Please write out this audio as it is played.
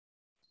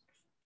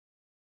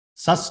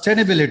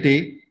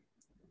Sustainability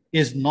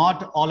is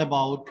not all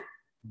about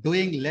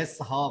doing less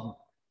harm,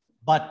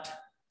 but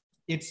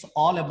it's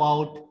all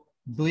about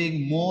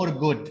doing more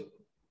good.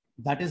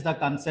 That is the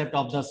concept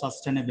of the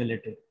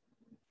sustainability.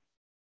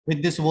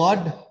 With this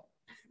word,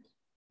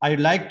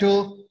 I'd like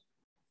to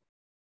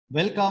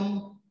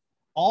welcome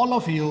all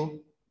of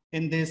you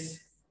in this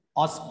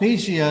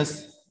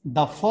auspicious,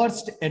 the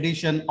first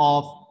edition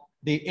of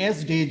the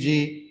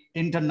S.D.G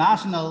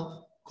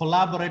International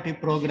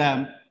Collaborative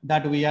Program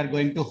that we are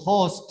going to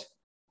host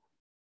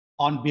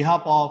on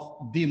behalf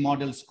of the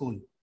Model School.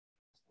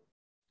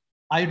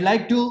 I'd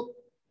like to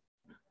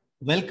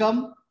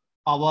welcome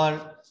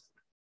our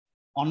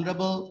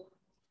Honorable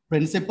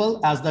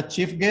Principal as the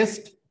Chief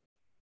Guest,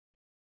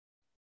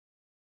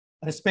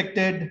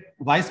 respected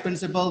Vice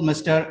Principal,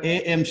 Mr.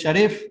 A.M.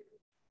 Sharif,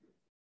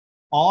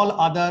 all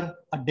other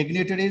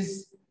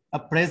dignitaries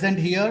present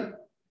here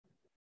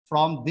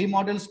from the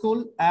Model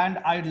School, and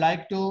I'd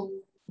like to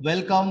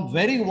welcome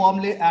very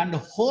warmly and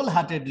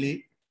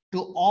wholeheartedly to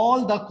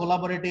all the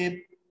collaborative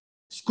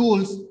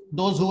schools,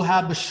 those who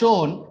have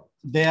shown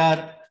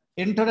their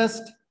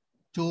interest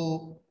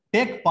to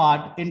take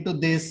part into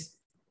this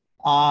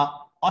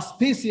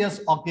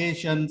auspicious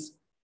occasions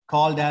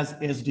called as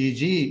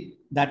S.D.G.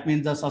 That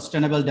means the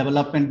Sustainable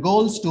Development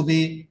Goals to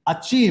be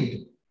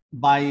achieved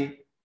by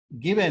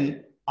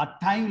given a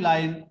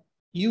timeline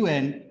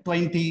UN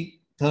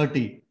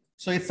 2030.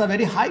 So it's a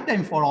very high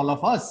time for all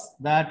of us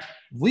that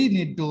we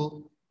need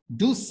to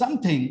do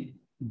something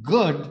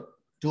good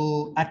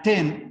to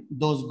attain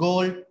those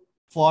goals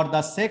for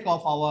the sake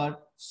of our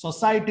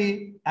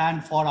society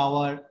and for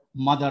our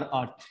Mother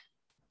Earth.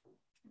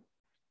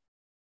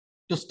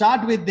 To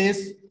start with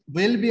this,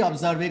 we'll be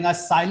observing a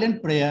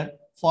silent prayer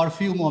for a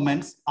few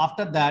moments.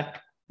 After that,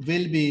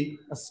 we'll be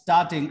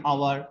starting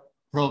our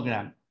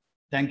program.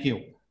 Thank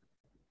you.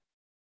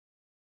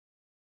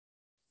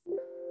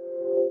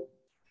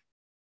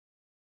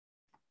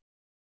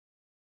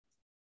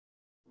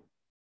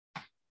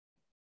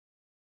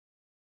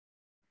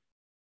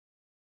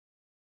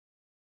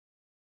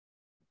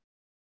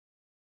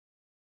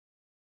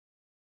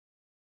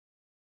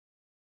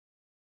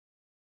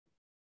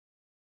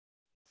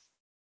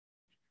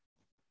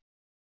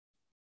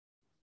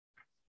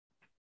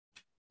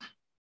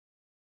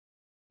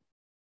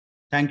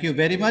 Thank you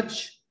very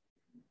much.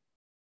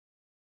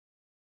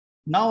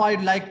 Now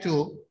I'd like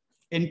to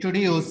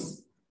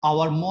introduce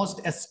our most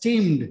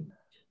esteemed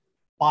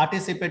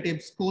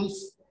participative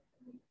schools,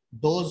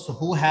 those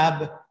who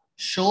have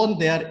shown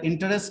their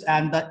interest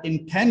and the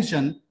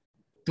intention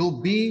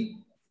to be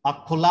a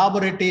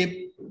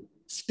collaborative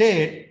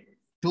state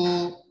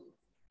to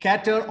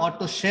cater or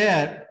to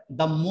share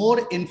the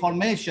more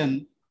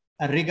information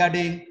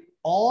regarding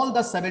all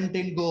the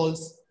 17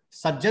 goals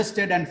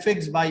suggested and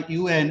fixed by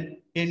UN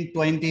in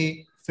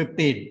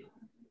 2015.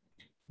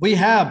 We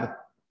have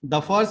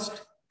the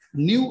first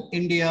New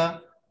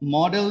India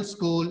Model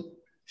School,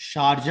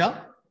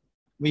 Sharjah.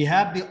 We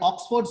have the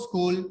Oxford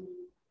School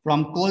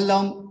from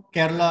Kollam,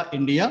 Kerala,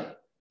 India.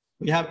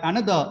 We have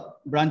another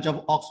branch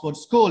of Oxford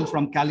School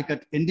from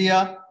Calicut,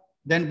 India.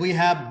 Then we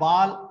have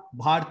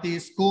Bharati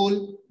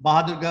School,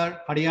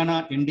 Bahadurgarh,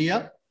 Haryana,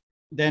 India.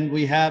 Then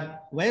we have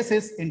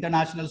Oasis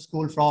International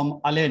School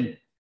from Alain.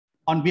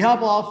 On behalf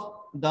of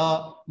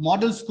the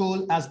Model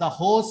School as the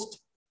host,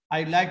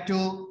 I'd like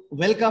to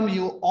welcome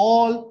you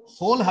all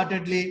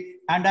wholeheartedly,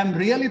 and I'm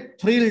really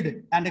thrilled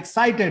and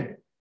excited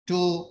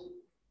to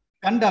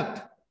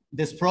conduct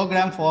this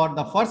program for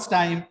the first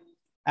time,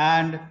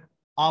 and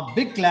a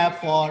big clap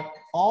for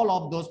all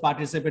of those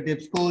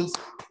participative schools.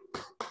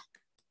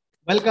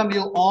 Welcome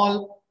you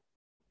all,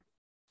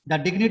 the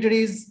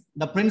dignitaries,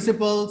 the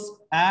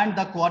principals, and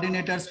the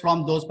coordinators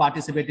from those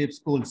participative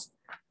schools.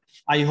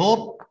 I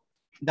hope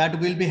that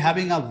we'll be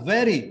having a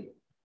very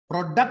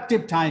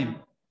productive time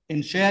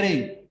in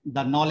sharing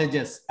the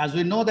knowledges. As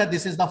we know that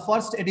this is the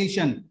first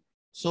edition,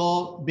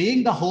 so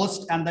being the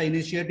host and the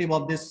initiative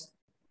of this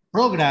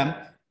program,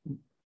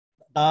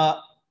 the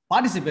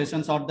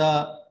participations or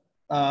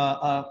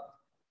the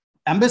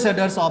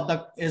ambassadors of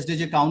the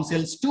S.D.G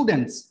Council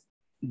students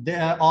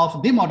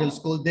of the Model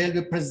School, they'll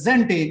be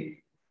presenting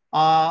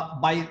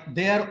by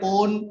their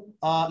own,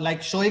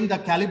 like showing the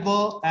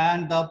caliber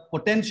and the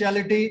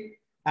potentiality,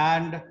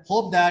 and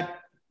hope that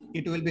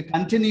it will be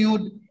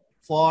continued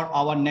for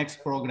our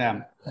next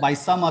program by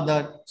some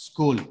other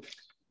school.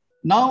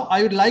 Now,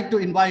 I would like to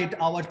invite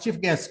our chief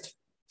guest,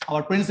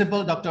 our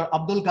principal, Dr.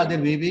 Abdul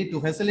Qadir Vivi,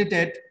 to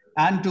facilitate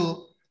and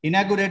to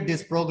inaugurate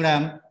this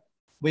program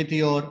with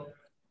your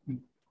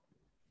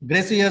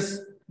gracious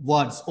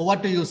words. Over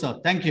to you,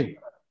 sir. Thank you.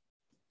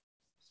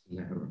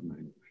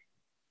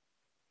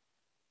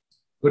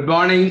 Good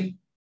morning,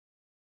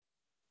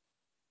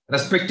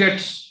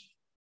 respected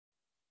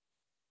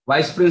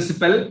Vice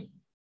Principal,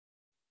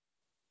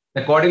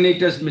 the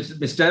coordinators,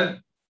 Mr.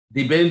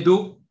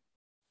 Dibendu,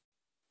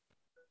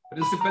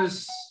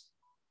 principals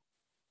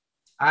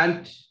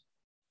and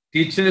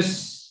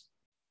teachers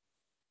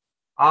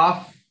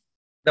of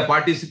the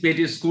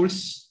participative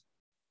schools,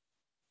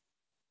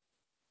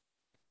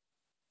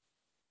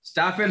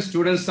 staff and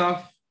students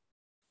of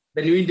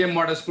the New Indian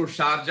Model School,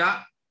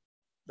 Sharjah,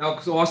 the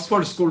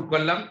Oxford School,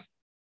 Kollam,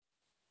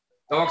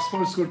 the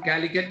Oxford School,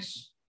 Calicut,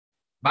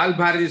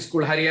 Bharati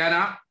School,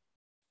 Haryana,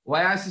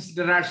 Oasis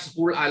International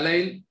School,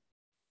 Alain,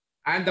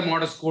 and the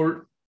Model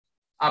School,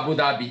 Abu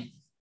Dhabi.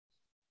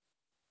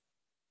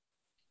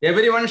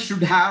 Everyone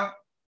should have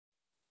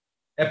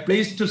a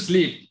place to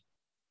sleep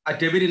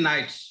at every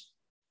night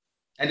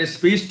and a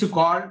space to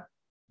call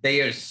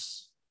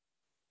theirs.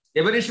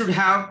 Everyone should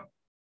have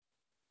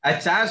a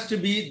chance to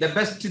be the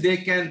best they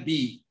can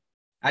be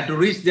and to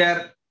reach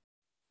their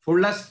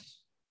fullest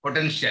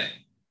potential.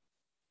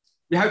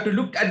 We have to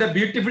look at the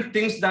beautiful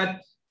things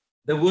that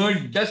the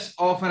world does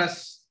offer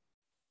us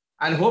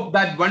and hope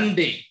that one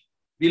day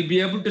we'll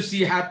be able to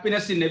see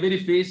happiness in every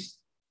face,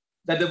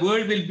 that the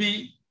world will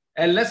be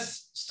a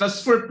less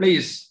stressful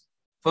place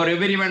for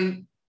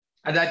everyone,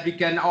 and that we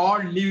can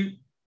all live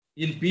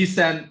in peace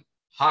and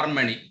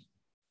harmony.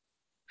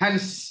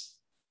 Hence,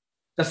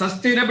 the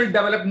Sustainable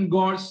Development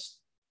Goals,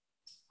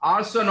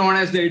 also known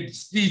as the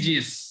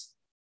S.D.Gs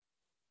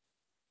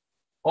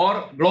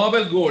or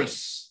Global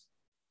Goals,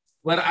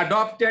 were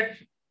adopted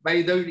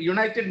by the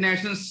United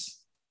Nations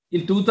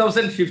in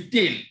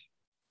 2015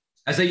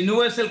 as a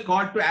universal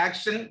call to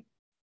action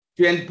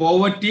to end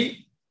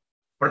poverty,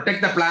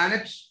 protect the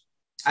planet,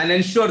 and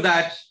ensure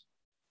that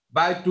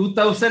by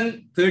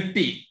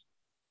 2030,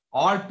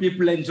 all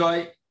people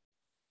enjoy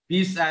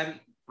peace and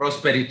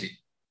prosperity.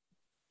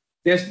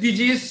 The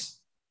S.D.Gs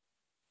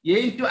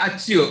aim to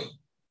achieve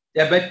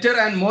a better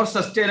and more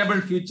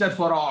sustainable future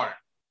for all.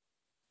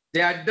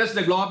 They address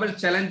the global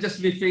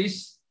challenges we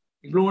face,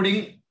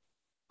 including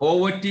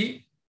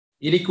poverty,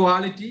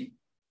 inequality,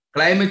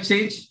 climate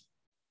change,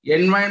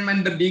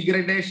 environmental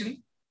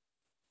degradation,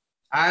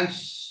 and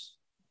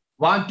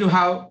want to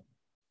have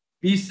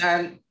peace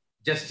and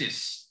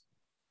justice.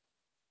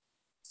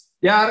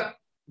 The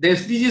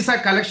S.D.Gs are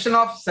a collection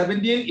of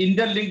 17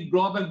 interlinked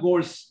global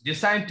goals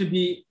designed to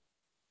be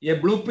a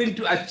blueprint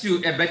to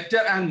achieve a better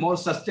and more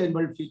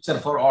sustainable future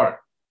for all.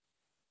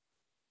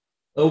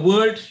 A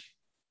world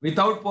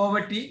without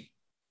poverty,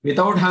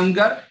 without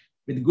hunger,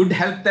 with good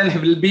health and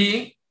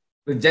well-being,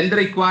 with gender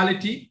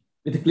equality,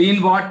 with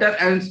clean water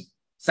and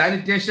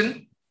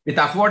sanitation, with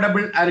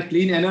affordable and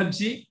clean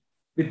energy,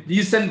 with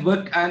decent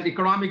work and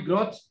economic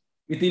growth,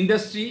 with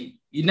industry,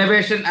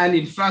 innovation and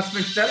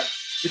infrastructure,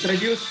 with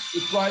reduced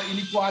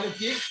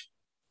inequality,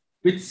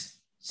 with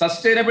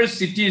sustainable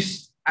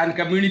cities and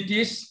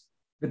communities,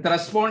 with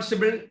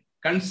responsible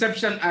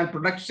consumption and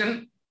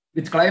production,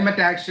 with climate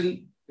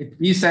action, with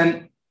peace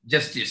and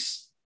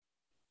justice.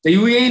 The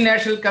UAE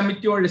National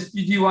Committee on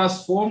S.D.G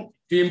was formed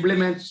to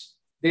implement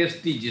the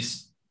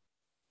S.D.Gs.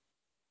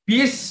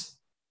 Peace,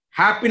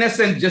 happiness,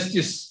 and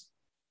justice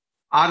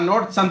are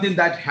not something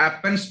that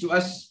happens to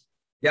us.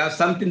 They are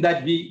something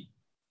that we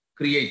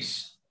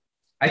create.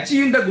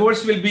 Achieving the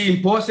goals will be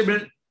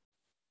impossible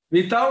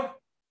without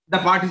the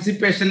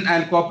participation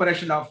and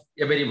cooperation of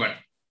everyone.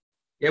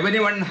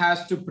 Everyone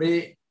has to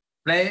play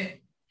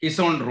his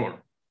own role.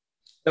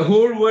 The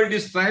whole world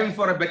is striving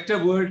for a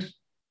better world,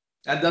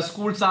 and the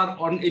schools are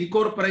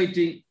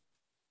incorporating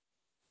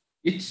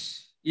it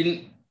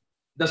in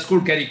the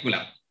school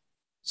curriculum.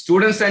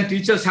 Students and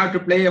teachers have to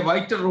play a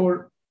vital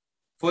role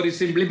for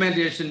its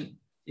implementation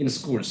in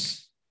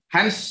schools.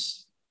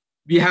 Hence,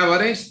 we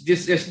have arranged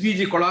this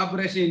S.D.G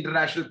Collaboration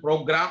International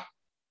Program.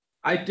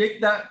 I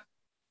take the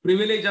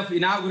privilege of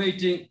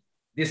inaugurating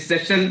this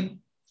session.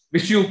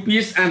 Wish you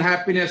peace and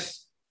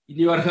happiness in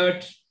your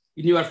heart,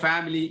 in your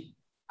family,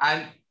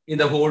 and in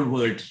the whole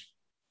world.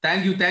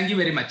 Thank you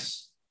very much.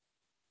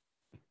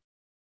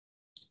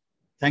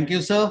 Thank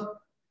you, sir.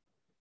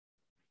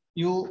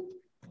 You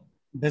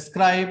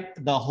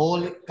described the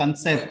whole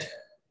concept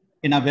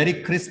in a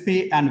very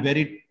crispy and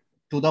very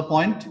to the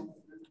point.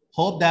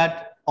 Hope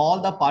that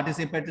all the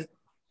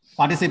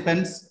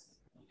participants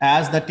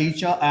as the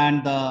teacher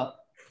and the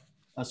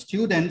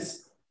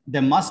students, they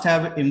must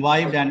have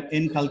imbibed and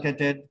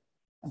inculcated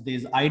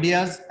these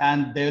ideas,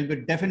 and they will be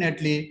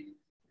definitely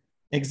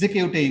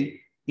executing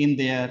in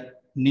their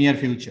near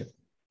future.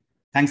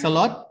 Thanks a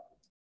lot.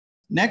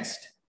 Next,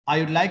 I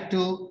would like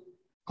to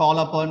call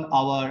upon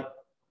our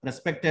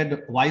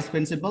respected Vice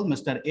Principal,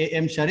 Mr.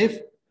 A.M. Sharif,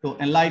 to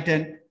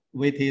enlighten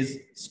with his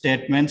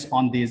statements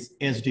on these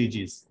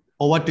S.D.Gs.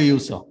 Over to you,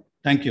 sir.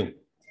 Thank you.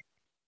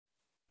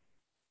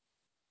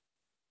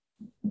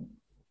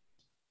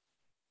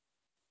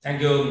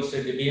 Thank you,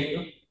 Mr.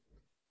 Dibiendu.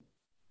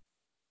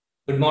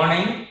 Good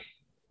morning,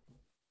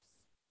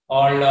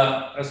 all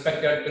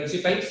respected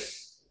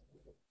principals,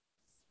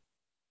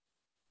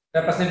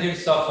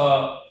 representatives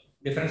of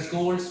different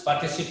schools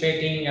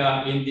participating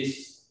in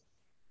this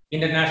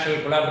international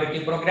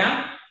collaborative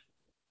program,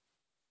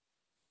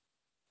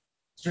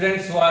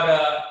 students who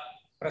are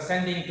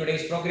presenting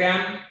today's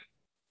program,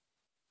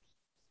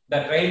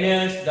 the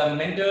trainers, the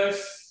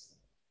mentors,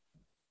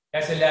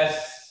 as well as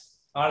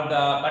all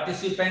the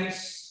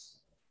participants.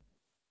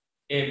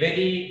 A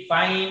very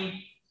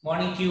fine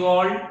morning to you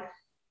all.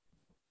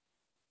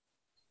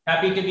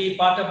 Happy to be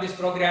part of this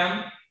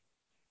program.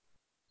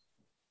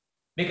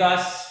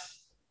 because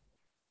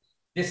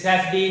this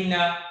has been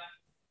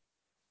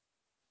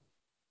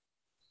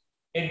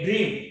a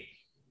dream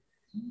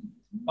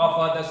of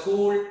the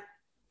school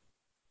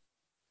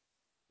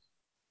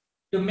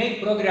to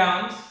make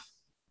programs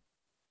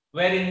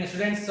wherein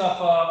students of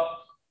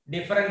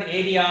different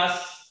areas,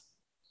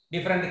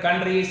 different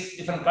countries,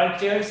 different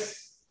cultures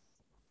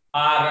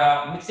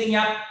are mixing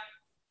up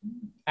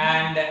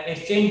and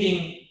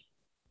exchanging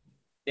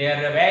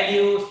their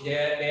values,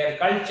 their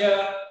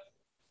culture,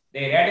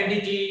 their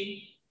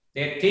identity,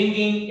 their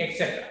thinking,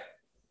 etc.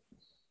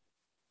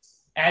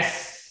 As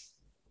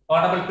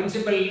Honorable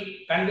Principal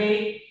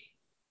conveyed,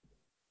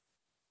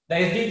 the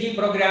S.D.G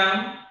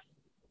program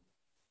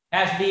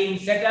has been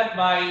set up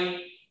by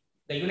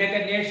the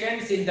United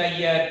Nations in the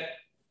year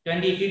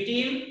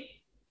 2015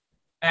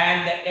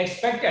 and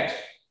expected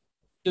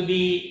to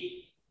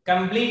be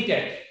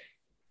completed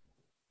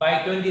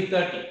by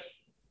 2030.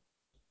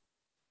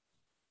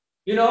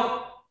 You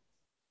know,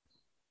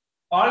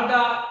 all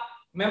the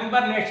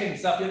member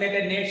nations of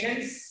United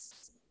Nations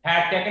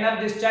had taken up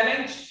this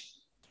challenge,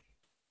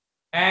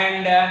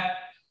 and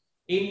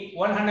in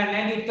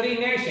 193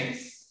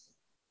 nations,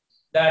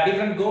 the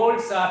different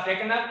goals are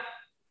taken up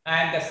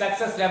and the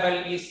success level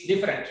is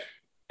different.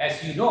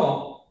 As you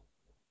know,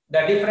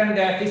 the different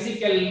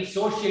physical,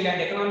 social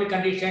and economic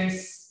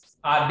conditions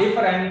are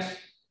different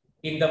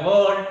in the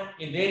world,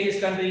 in various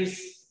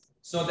countries.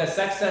 So the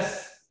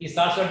success is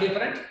also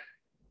different.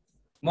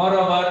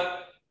 Moreover,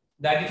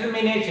 the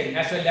determination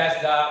as well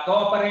as the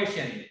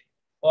cooperation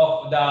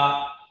of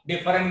the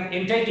different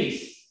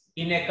entities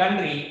in a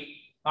country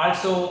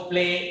also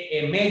play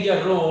a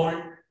major role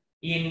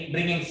in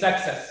bringing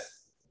success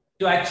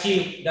to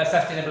achieve the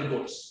sustainable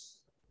goals.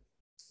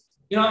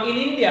 You know, in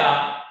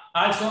India,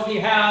 also we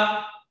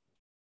have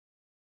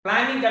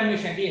planning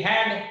commission. We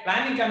had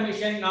planning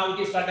commission, now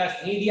it is called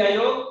as Niti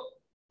Aayog.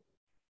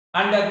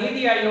 Under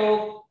Niti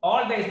Aayog,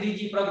 all the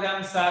S.D.G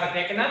programs are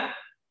taken up,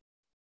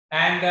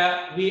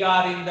 and we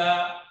are in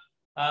the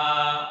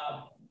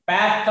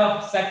path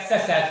of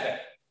success as well.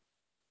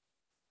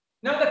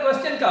 Now the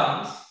question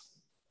comes,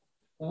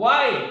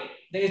 why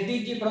the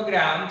S.D.G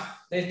programs,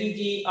 the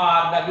S.D.G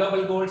are the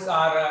global goals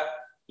are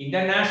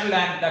international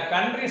and the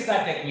countries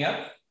are taking up,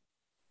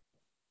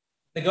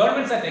 the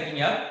governments are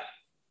taking up.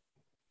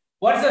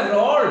 What's the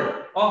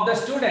role of the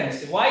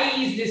students? Why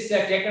is this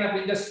taken up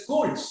in the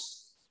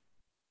schools?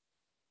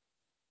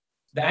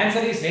 The answer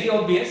is very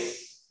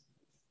obvious.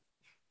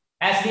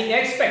 As we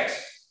expect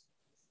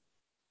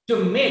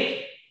to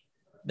make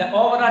the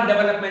overall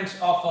development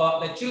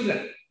of the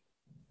children,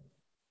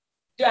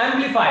 to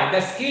amplify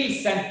the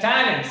skills and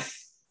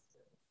talents,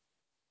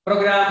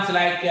 programs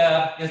like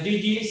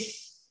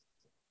S.D.Gs,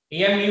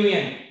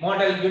 MUN,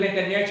 Model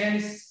United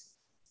Nations,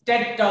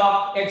 TED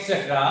Talk,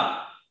 etc.,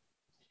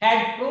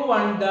 had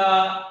proven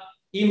the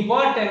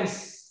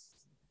importance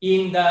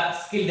in the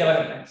skill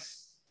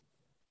developments.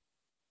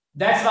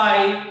 That's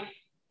why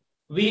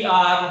we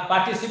are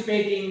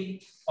participating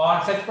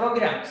on such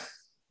programs.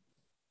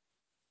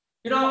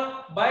 You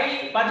know,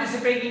 by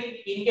participating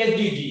in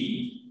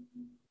S.D.G,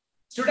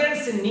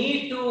 students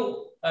need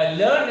to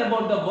learn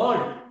about the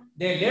world.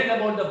 They learn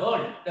about the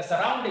world, the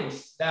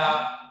surroundings,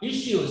 the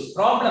issues,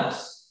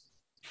 problems.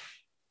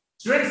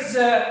 Students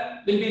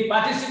will be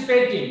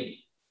participating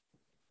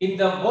in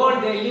the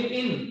world they live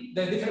in,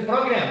 the different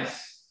programs.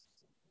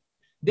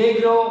 They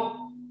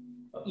grow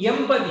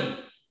empathy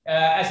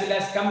as well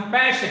as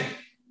compassion.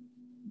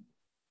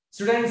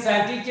 Students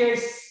and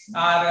teachers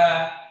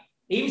are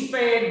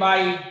inspired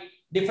by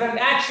different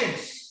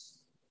actions.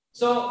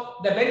 So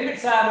the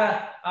benefits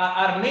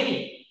are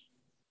many.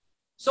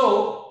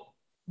 So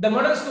the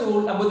Model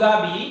School Abu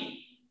Dhabi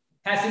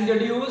has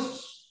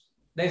introduced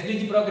the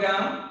S.D.G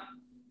program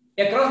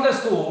across the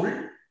school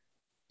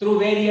through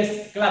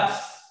various clubs,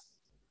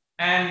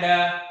 and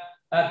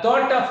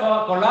thought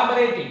of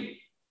collaborating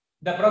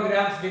the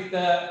programs with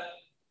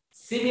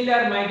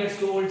similar minded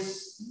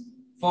schools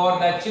for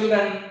the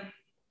children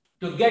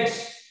to get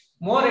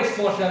more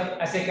exposure,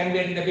 as I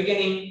conveyed in the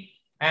beginning,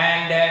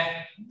 and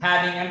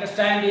having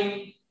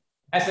understanding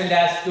as well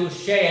as to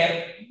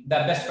share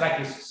the best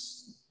practices.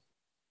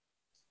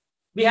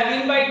 We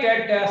have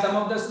invited some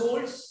of the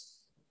schools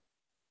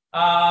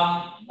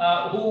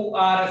who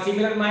are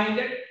similar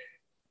minded,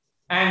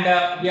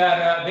 and we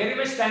are very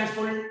much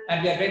thankful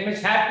and we are very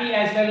much happy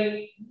as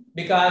well,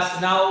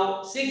 because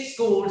now 6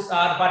 schools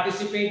are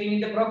participating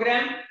in the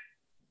program.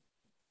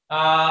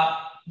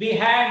 We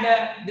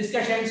had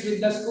discussions with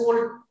the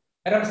school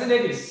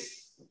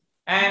representatives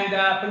and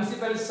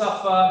principals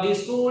of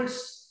these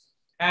schools,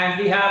 and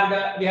we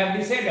have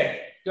decided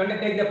to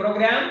undertake the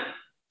program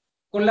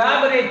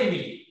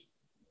collaboratively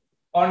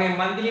on a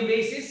monthly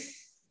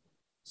basis.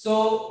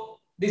 So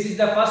this is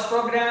the first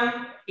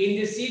program in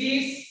this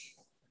series.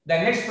 The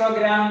next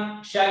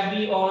program shall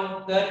be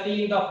on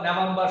 13th of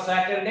November,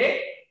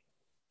 Saturday.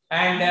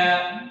 And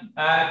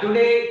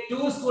today,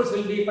 2 schools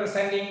will be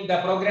presenting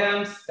the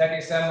programs. That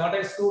is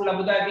Model School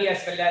Abu Dhabi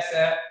as well as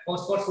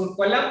Post-Sport School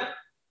Kollam.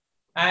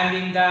 And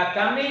in the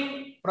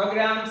coming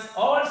programs,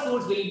 all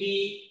schools will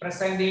be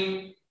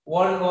presenting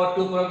 1 or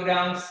 2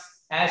 programs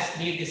as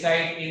we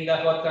decide in the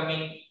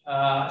forthcoming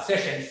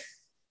sessions.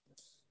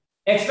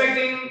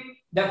 Expecting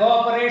the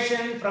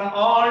cooperation from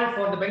all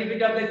for the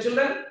benefit of the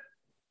children.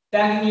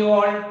 Thanking you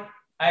all.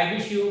 I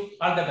wish you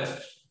all the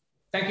best.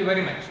 Thank you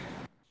very much.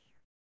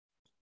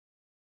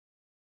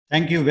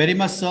 Thank you very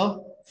much, sir,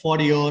 for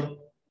your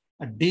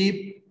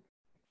deep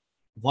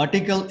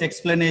vertical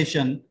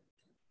explanation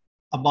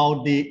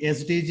about the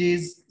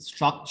SDGs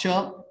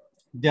structure,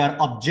 their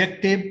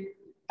objective,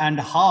 and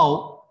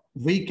how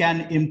we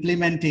can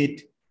implement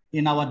it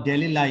in our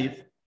daily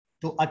life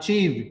to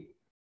achieve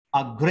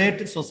a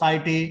great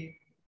society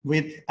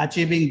with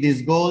achieving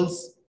these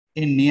goals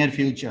in near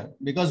future.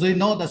 Because we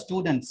know the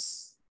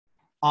students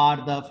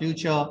are the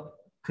future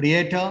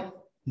creator,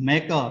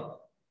 maker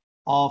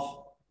of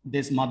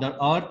this Mother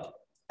Earth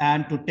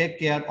and to take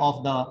care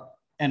of the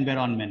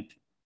environment.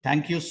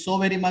 Thank you so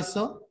very much,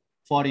 sir,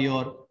 for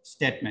your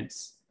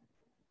statements.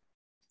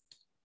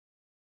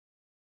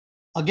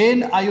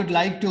 Again, I would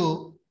like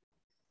to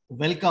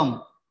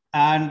welcome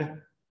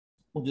and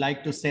would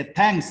like to say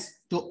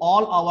thanks to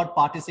all our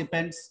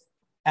participants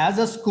as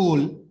a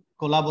school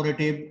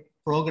collaborative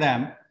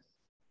program.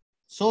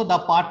 So the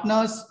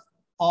partners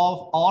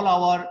of all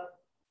our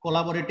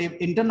collaborative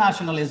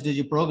international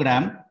SDG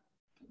program,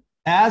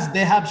 as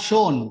they have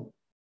shown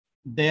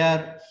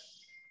their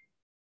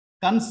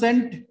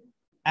consent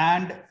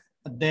and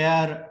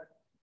their,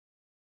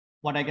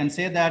 what I can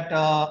say that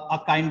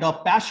a kind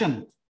of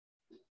passion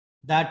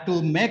that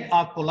to make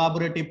a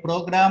collaborative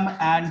program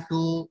and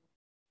to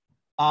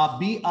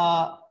be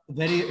a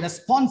very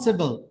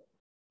responsible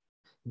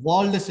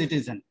world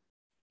citizen.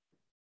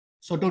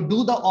 So to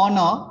do the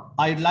honor,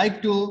 I'd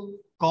like to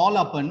call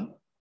upon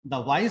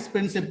the Vice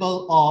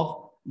Principal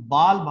of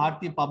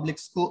Bharati Public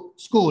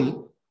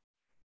School,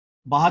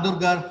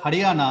 Bahadurgarh,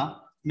 Haryana,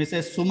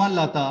 Mrs. Suman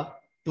Lata,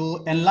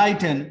 to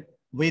enlighten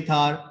with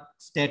her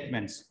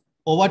statements.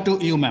 Over to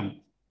you, ma'am.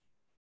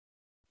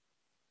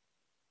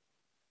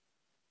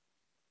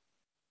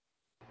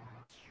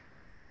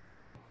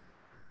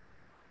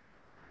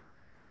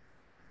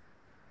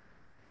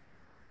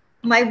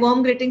 My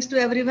warm greetings to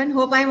everyone.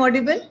 Hope I'm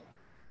audible.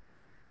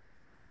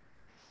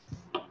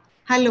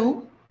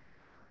 Hello.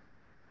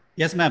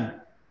 Yes, ma'am.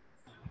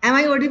 Am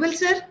I audible,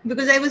 sir?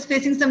 Because I was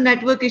facing some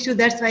network issue.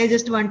 That's why I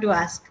just want to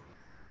ask.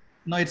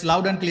 No, it's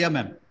loud and clear,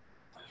 ma'am.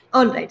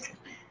 All right.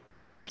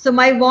 So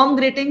my warm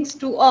greetings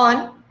to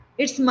all.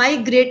 It's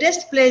my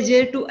greatest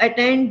pleasure to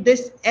attend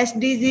this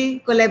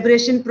S.D.G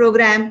collaboration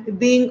program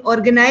being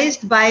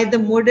organized by the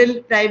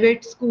Model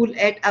Private School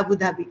at Abu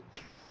Dhabi.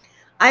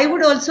 I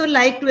would also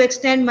like to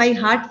extend my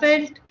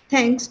heartfelt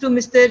thanks to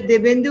Mr.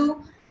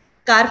 Debendu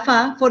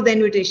Karfa for the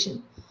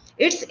invitation.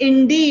 It's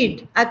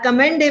indeed a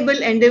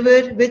commendable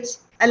endeavor which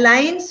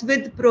aligns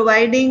with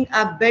providing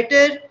a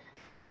better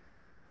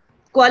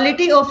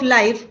quality of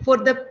life for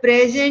the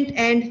present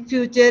and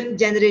future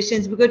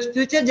generations, because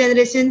future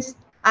generations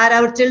are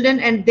our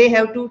children and they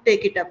have to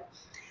take it up.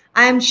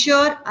 I am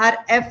sure our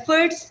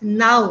efforts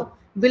now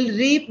will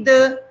reap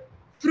the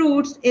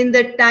fruits in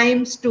the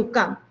times to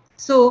come.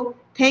 So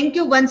thank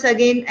you once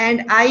again,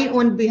 and I,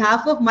 on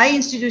behalf of my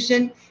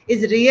institution,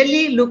 is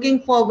really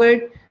looking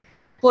forward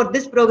for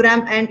this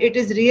program, and it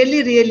is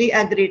really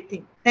a great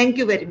thing. Thank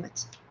you very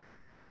much.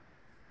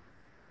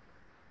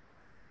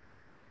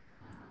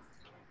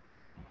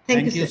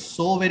 Thank you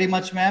so very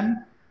much,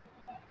 ma'am.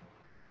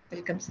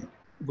 Welcome, sir.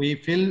 We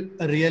feel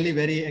really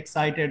very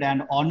excited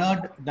and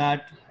honored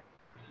that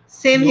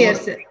same here,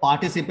 sir.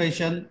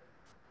 Participation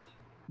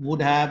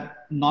would have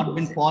not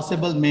been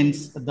possible,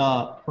 means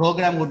the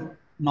program would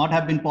not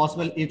have been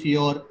possible if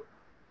your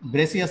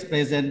gracious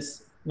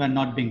presence were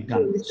not being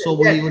done. So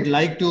we would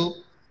like to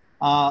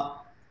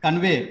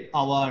convey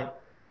our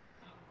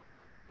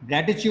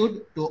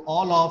gratitude to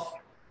all of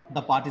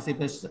the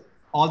participants,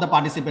 all the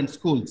participant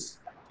schools.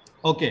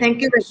 Okay.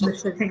 Thank you very much,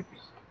 sir.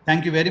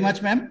 Thank you very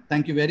much, ma'am.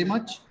 Thank you very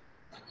much.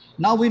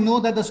 Now we know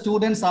that the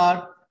students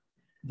are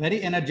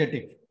very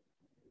energetic.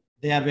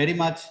 They are very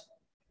much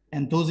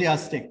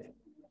enthusiastic.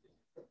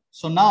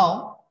 So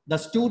now the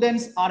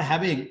students are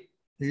having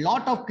a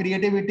lot of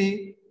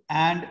creativity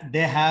and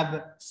they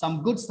have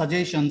some good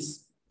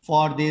suggestions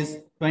for this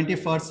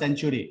 21st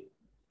century.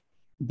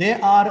 They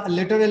are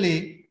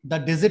literally the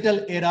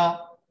digital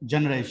era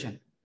generation.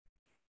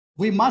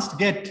 We must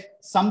get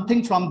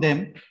something from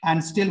them,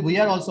 and still we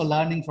are also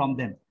learning from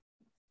them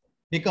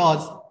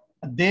because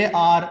they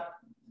are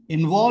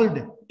involved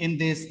in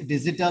this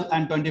digital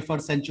and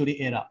 21st century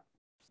era.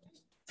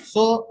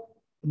 So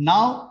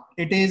now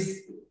it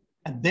is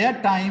at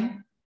their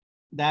time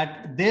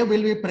that they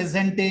will be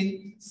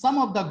presenting some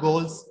of the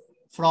goals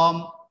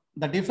from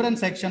the different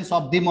sections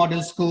of the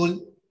model school.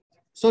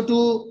 So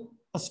to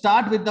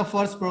start with the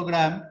first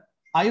program,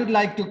 I would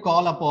like to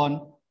call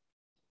upon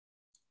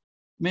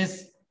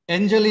Miss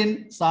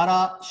Angeline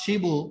Sara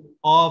Shibu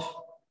of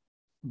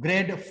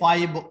grade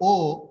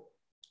 5O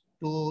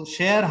to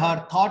share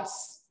her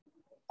thoughts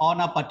on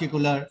a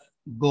particular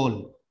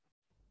goal.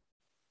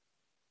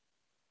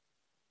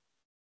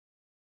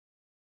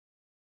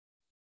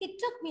 It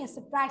took me a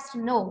surprise to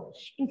know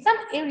in some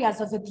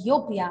areas of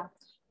Ethiopia,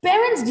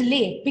 parents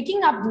delay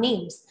picking up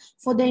names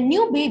for their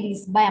new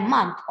babies by a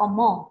month or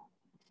more.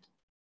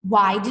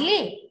 Why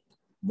delay?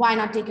 Why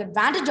not take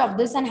advantage of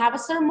this and have a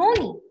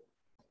ceremony?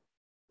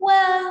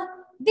 Well,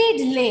 they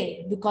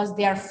delay because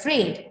they are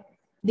afraid.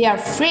 They are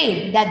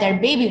afraid that their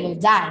baby will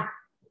die.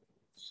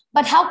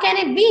 But how can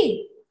it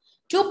be?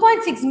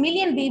 2.6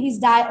 million babies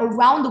die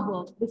around the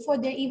world before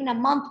they're even a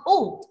month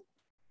old.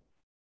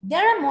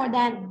 There are more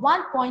than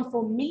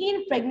 1.4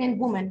 million pregnant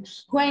women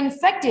who are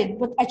infected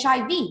with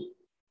HIV.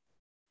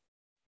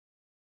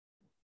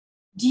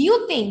 Do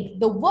you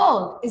think the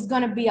world is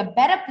going to be a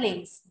better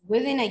place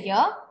within a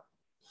year?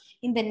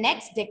 In the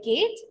next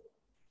decade?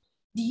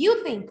 Do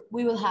you think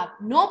we will have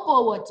no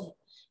poverty,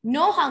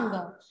 no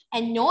hunger,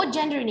 and no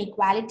gender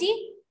inequality?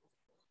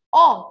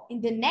 All in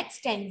the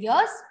next 10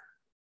 years?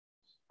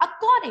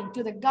 According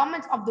to the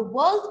governments of the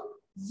world,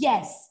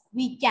 yes,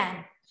 we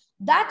can.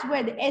 That's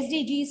where the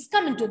SDGs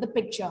come into the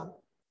picture.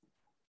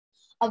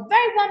 A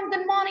very warm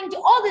good morning to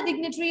all the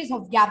dignitaries who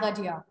have gathered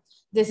here.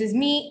 This is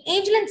me,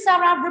 Angel and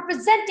Sarah,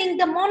 representing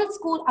the Model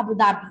School Abu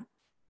Dhabi.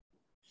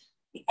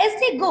 The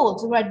SD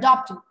goals were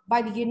adopted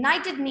by the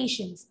United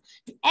Nations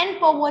to end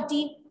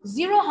poverty,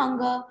 zero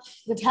hunger,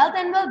 good health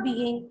and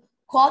well-being,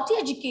 quality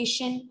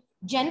education,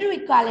 gender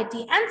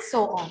equality, and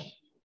so on.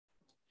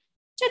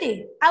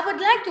 Today, I would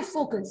like to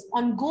focus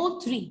on Goal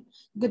 3,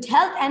 good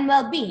health and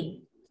well-being.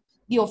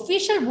 The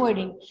official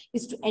wording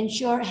is to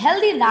ensure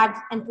healthy lives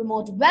and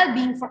promote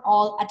well-being for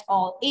all at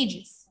all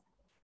ages.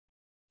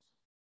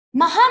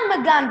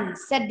 Mahatma Gandhi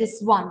said this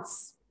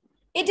once,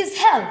 "It is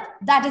health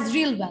that is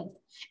real wealth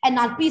and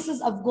not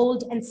pieces of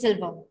gold and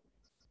silver."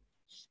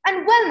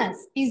 And wellness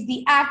is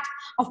the act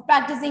of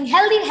practicing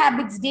healthy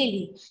habits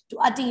daily to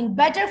attain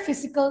better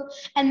physical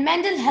and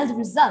mental health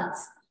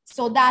results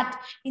so that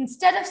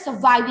instead of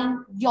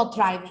surviving, you're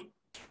thriving.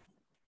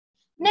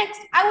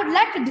 Next, I would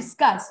like to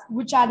discuss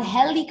which are the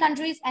healthy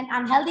countries and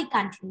unhealthy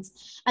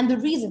countries and the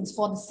reasons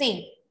for the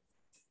same.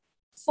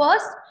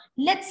 First,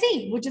 let's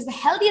see which is the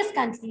healthiest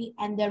country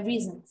and their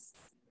reasons.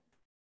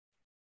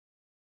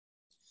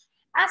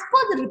 As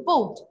per the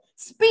report,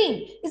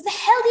 Spain is the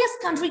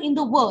healthiest country in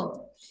the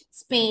world.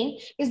 Spain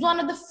is one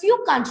of the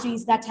few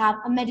countries that have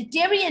a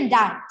Mediterranean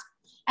diet.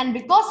 And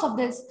because of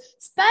this,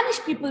 Spanish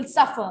people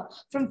suffer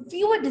from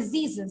fewer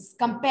diseases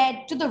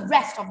compared to the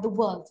rest of the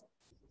world.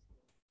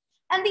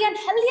 And the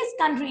unhealthiest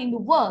country in the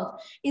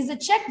world is the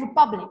Czech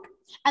Republic.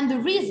 And the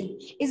reason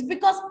is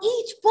because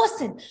each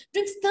person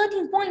drinks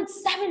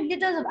 13.7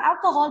 liters of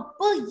alcohol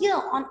per year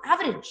on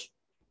average.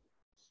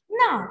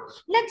 Now,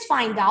 let's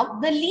find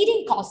out the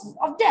leading causes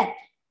of death.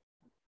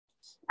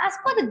 As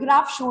per the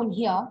graph shown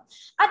here,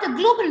 at a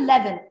global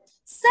level,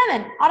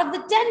 7 out of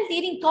the 10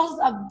 leading causes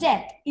of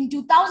death in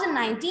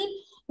 2019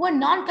 were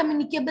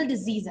non-communicable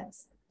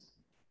diseases.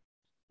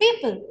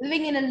 People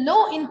living in a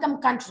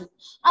low-income country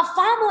are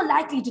far more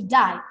likely to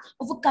die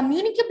of a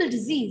communicable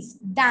disease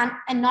than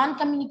a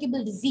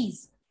non-communicable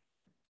disease.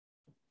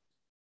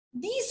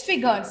 These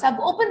figures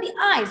have opened the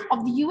eyes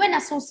of the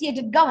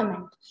UN-associated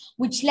government,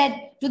 which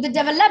led to the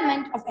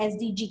development of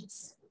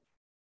SDGs.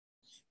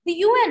 The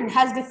UN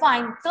has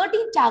defined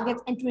 13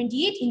 targets and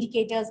 28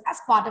 indicators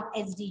as part of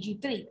SDG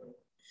 3.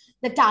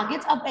 The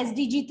targets of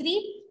SDG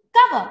 3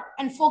 cover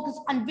and focus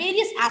on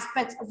various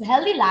aspects of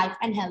healthy life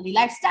and healthy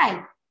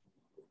lifestyle.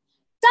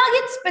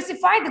 Targets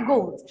specify the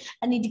goals,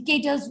 and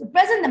indicators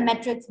represent the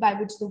metrics by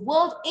which the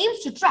world aims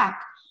to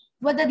track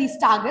whether these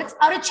targets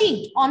are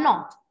achieved or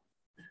not.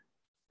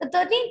 The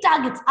 13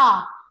 targets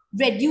are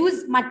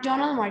reduce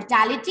maternal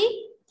mortality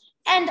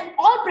and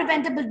all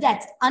preventable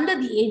deaths under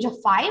the age of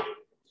 5,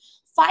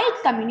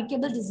 fight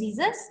communicable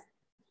diseases,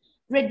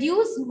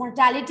 reduce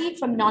mortality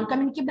from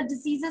non-communicable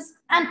diseases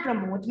and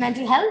promote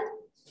mental health,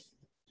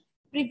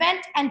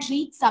 prevent and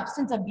treat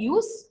substance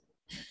abuse,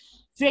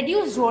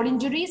 reduce road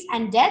injuries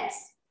and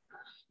deaths,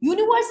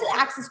 universal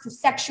access to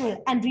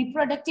sexual and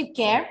reproductive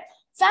care,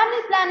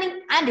 family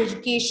planning and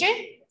education,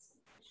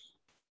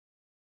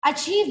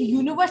 achieve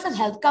universal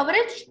health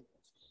coverage,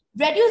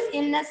 reduce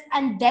illness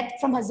and death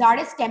from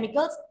hazardous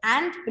chemicals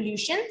and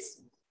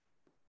pollutions,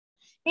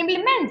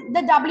 implement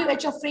the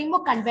WHO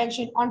Framework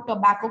Convention on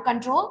Tobacco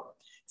Control,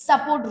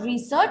 support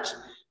research,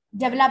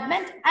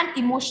 development and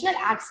emotional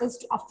access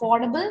to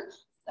affordable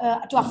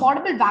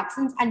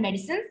vaccines and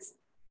medicines,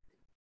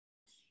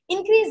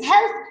 increase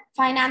health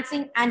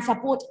financing and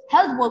support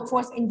health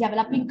workforce in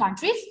developing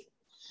countries.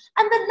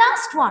 And the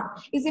last one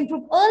is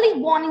improve early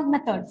warning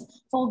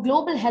methods for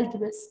global health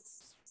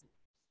risks.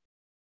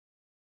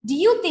 Do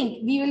you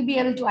think we will be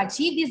able to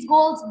achieve these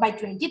goals by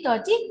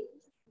 2030?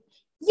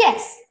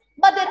 Yes,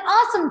 but there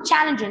are some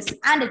challenges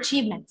and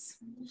achievements.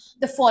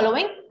 The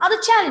following are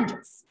the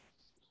challenges: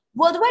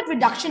 worldwide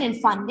reduction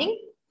in funding,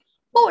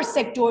 poor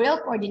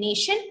sectorial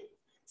coordination,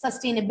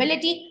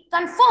 sustainability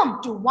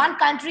confined to one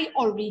country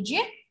or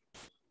region,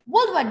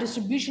 worldwide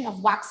distribution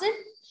of vaccine,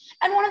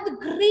 and one of the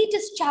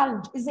greatest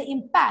challenges is the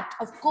impact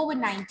of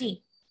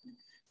COVID-19.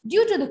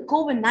 Due to the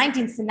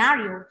COVID-19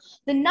 scenario,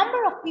 the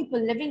number of people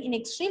living in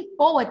extreme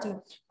poverty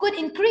could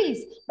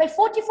increase by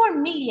 44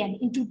 million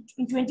in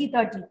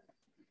 2030.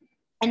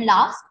 And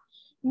last,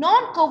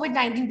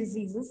 non-COVID-19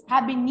 diseases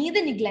have been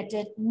neither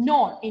neglected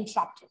nor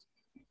interrupted.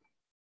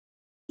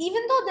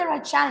 Even though there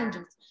are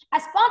challenges,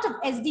 as part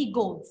of SD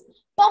goals,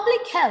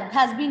 public health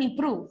has been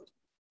improved.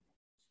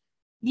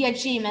 The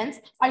achievements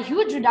are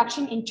huge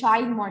reduction in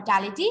child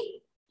mortality,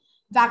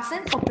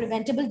 vaccines for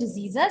preventable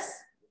diseases,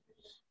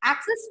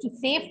 access to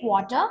safe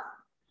water,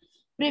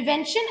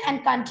 prevention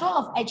and control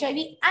of HIV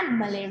and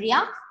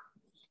malaria,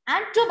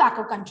 and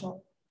tobacco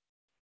control.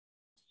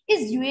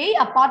 Is UAE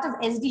a part of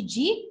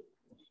S.D.G?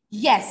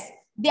 Yes,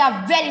 they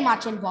are very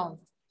much involved.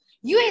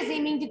 UAE is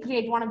aiming to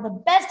create one of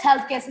the best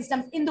healthcare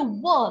systems in the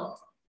world.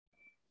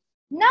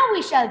 Now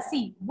we shall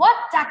see what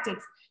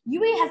tactics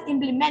UAE has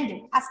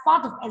implemented as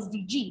part of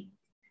S.D.G.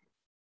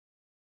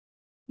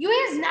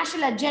 UAE's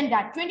National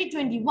Agenda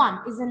 2021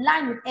 is in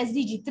line with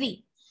S.D.G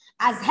 3,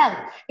 as health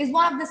is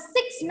one of the 6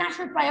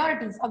 national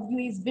priorities of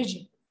UAE's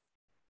vision.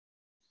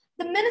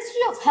 The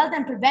Ministry of Health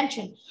and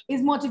Prevention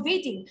is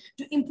motivating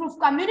to improve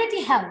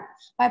community health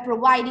by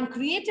providing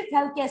creative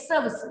healthcare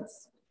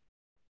services.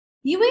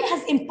 UAE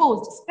has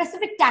imposed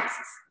specific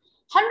taxes,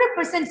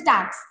 100%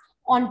 tax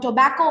on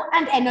tobacco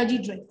and energy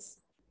drinks.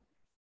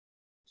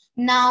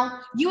 Now,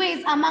 UAE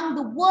is among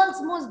the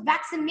world's most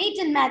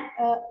vaccinated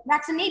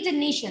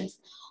nations,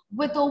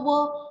 with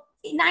over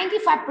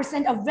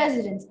 95% of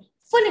residents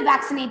fully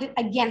vaccinated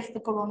against the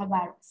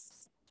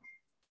coronavirus.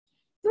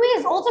 UAE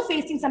is also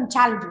facing some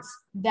challenges.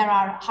 There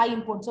are high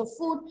imports of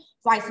food,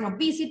 rise in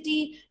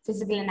obesity,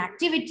 physical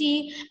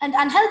inactivity, and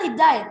unhealthy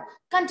diet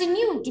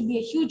continue to be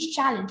a huge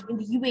challenge in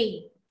the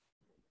UAE.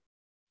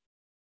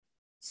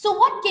 So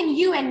what can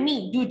you and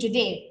me do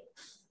today?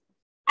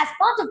 As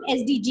part of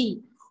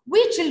S.D.G,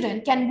 we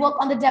children can work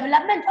on the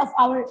development of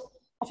our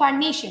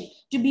nation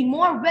to be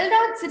more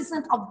well-rounded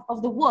citizens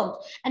of the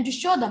world and to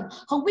show them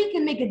how we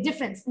can make a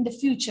difference in the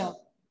future.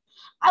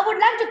 I would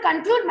like to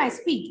conclude my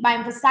speech by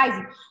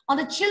emphasizing on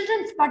the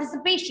children's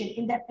participation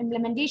in the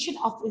implementation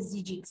of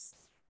SDGs.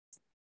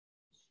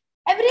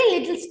 Every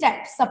little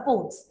step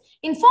supports.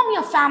 Inform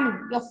your family,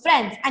 your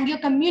friends, and your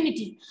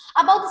community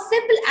about the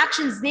simple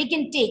actions they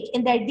can take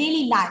in their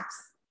daily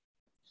lives.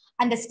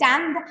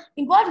 Understand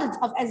the importance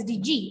of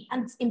SDG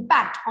and its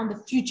impact on the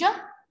future.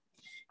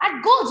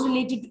 Add goals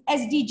related to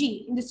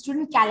SDG in the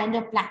student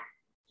calendar plan.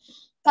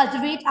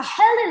 Cultivate a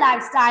healthy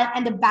lifestyle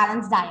and a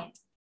balanced diet.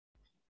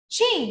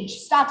 Change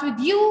starts with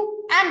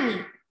you and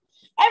me.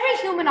 Every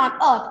human on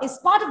earth is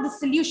part of the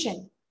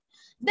solution.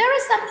 There are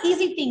some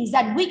easy things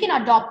that we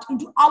can adopt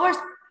into our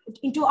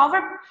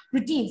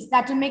routines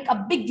that will make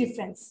a big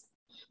difference.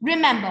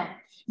 Remember,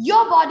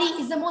 your body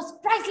is the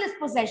most priceless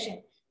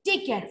possession.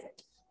 Take care of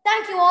it.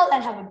 Thank you all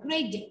and have a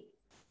great day.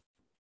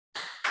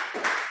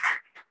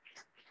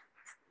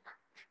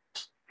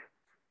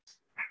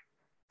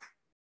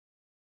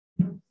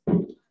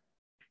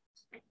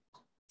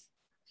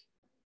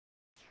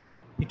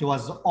 It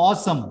was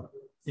awesome.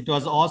 It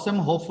was awesome.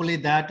 Hopefully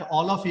that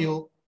all of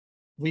you,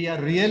 we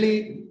are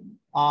really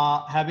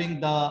having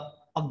the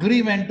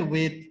agreement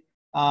with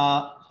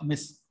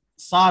Ms.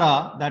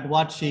 Sarah that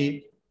what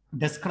she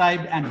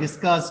described and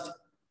discussed,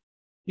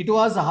 it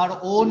was her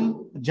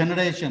own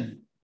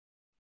generation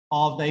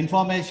of the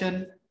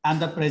information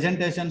and the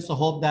presentation. So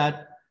hope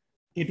that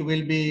it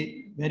will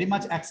be very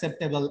much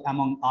acceptable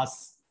among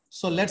us.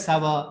 So let's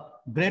have a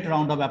great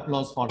round of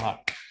applause for her.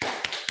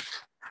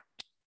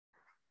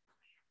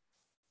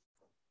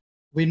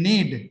 We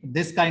need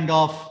this kind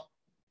of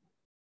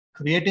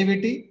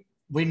creativity.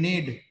 We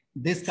need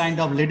this kind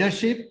of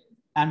leadership,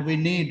 and we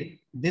need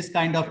this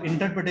kind of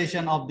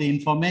interpretation of the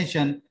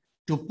information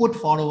to put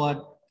forward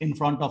in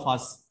front of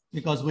us,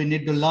 because we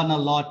need to learn a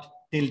lot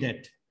till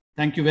that.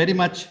 Thank you very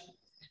much.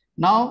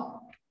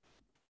 Now,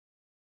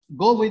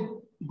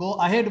 go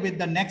ahead with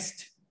the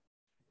next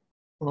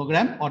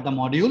program or the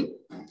module.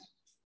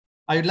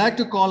 I would like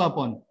to call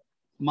upon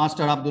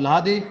Master Abdul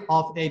Hadi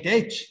of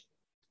 8H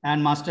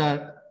and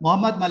Master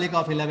Muhammad Malik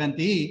of 11th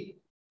E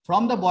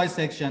from the boys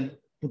section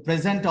to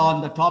present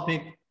on the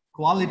topic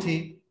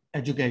quality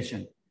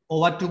education.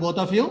 Over to both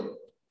of you.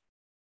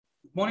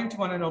 Good morning to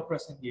one and all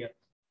present here.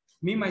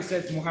 Me,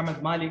 myself,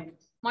 Muhammad Malik.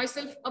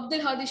 Myself,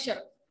 Abdul Hadi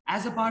Sharaf.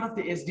 As a part of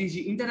the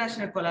S.D.G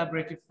International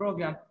Collaborative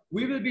Program,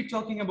 we will be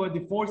talking about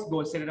the 4th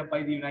goal set up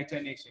by the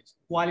United Nations,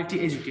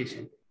 quality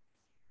education.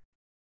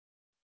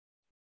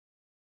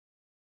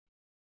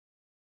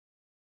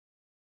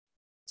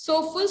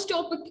 So first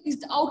topic is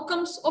the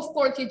outcomes of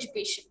quality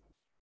education.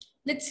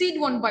 Let's see it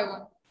one by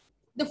one.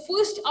 The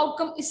first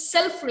outcome is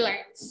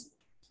self-reliance.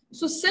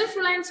 So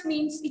self-reliance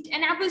means it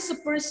enables a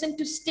person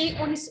to stay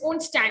on his own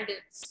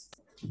standards.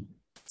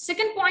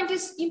 Second point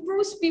is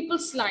improves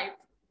people's life.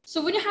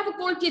 So when you have a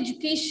quality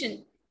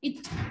education,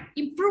 it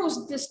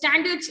improves the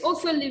standards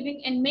of your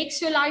living and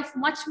makes your life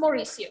much more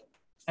easier.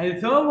 And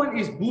the third one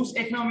is boost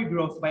economic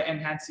growth by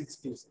enhancing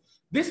skills.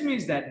 This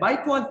means that by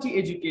quality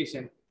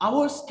education,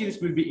 our skills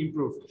will be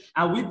improved.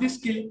 And with this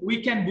skill,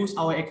 we can boost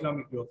our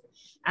economic growth.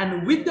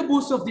 And with the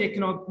boost of the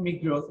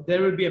economic growth,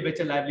 there will be a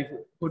better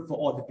livelihood for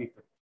all the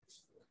people.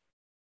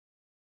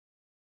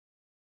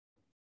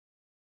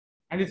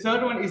 And the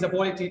third one is the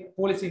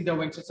policy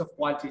interventions of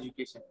quality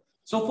education.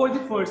 So for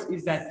the first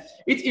is that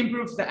it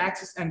improves the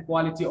access and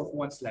quality of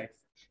one's life.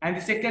 And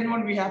the second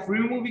one, we have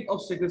removing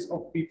obstacles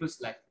of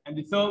people's life. And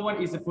the third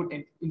one is the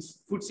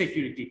food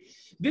security.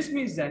 This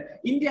means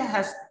that India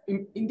has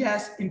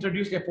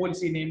introduced a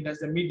policy named as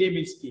the midday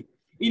meal scheme,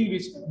 in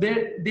which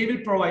they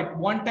will provide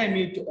one-time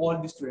meal to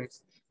all the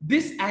students.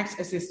 This acts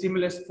as a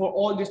stimulus for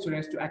all the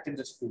students to attend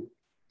the school.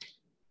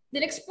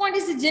 The next point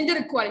is the gender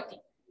equality.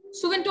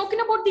 So when talking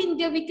about the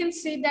India, we can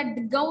say that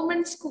the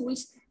government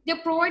schools, they're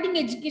providing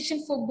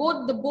education for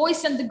both the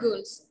boys and the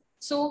girls.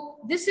 So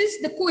this is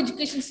the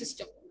co-education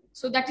system.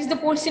 So that is the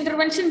policy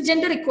intervention,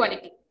 gender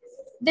equality.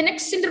 The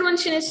next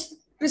intervention is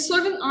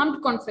resolving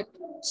armed conflict.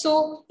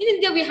 So in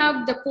India, we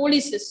have the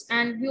polices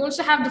and we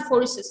also have the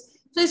forces.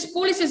 So these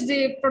polices,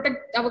 they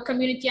protect our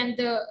community, and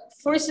the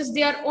forces,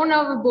 they are on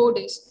our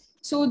borders.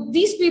 So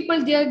these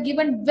people, they are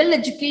given well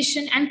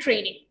education and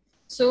training.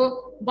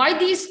 So by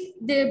these,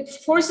 the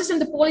forces and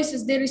the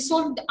policies, they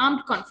resolve the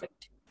armed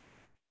conflict.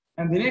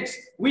 And the next,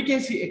 we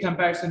can see a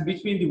comparison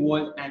between the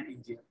world and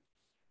India.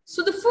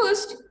 So the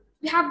first,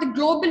 we have the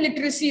global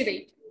literacy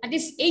rate, that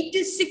is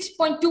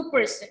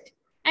 86.2%.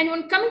 And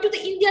when coming to the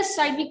India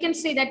side, we can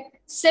say that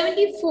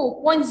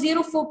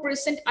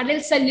 74.04%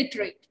 adults are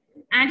literate.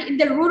 And in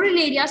the rural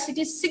areas, it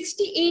is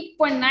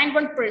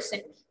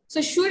 68.91%.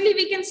 So surely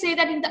we can say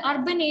that in the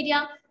urban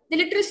area, the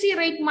literacy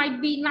rate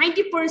might be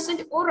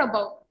 90% or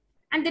above.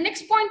 And the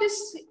next point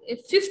is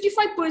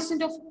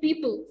 55% of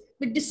people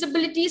with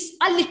disabilities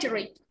are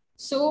literate.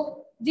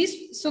 So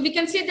we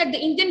can say that the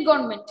Indian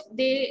government,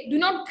 they do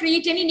not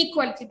create any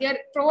inequality. They are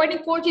providing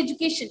quality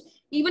education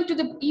even to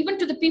the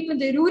people in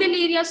the rural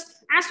areas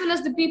as well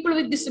as the people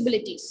with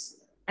disabilities.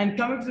 And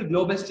coming to the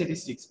global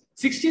statistics,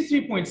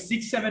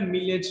 63.67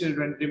 million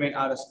children remain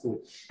out of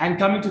school. And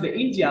coming to the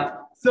India,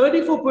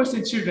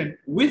 34% children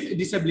with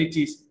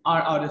disabilities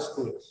are out of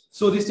school.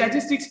 So the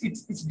statistics,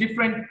 it's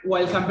different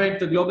while comparing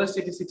to the global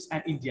statistics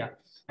and India.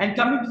 And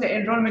coming to the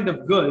enrollment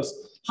of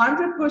girls,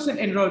 100%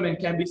 enrollment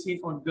can be seen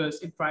on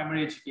girls in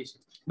primary education.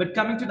 But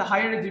coming to the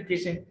higher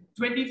education,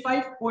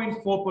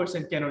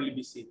 25.4% can only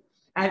be seen.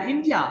 And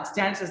India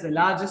stands as the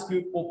largest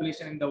youth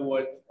population in the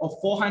world of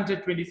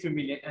 423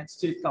 million and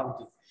still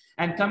counting.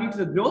 And coming to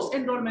the gross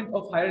enrollment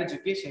of higher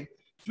education,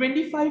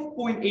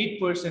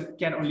 25.8%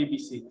 can only be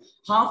seen,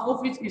 half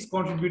of which is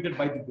contributed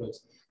by the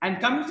girls. And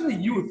coming to the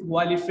youth who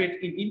are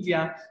literate in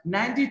India,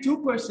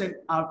 92%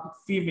 are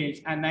females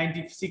and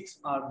 96%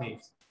 are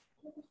males.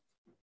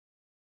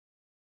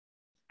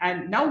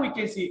 And now we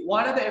can see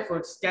what are the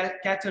efforts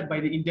captured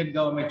by the Indian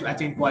government to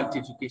attain quality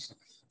education.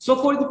 So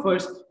for the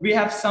first, we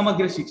have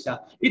Samagra Shiksha.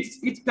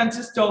 It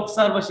consists of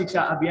Sarva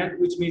Shiksha Abhiyan,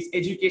 which means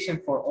education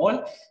for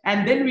all.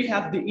 And then we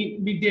have the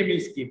midday meal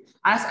scheme.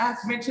 As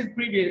I've mentioned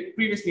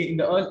previously in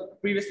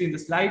the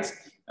slides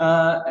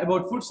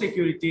about food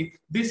security,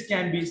 this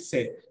can be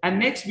said. And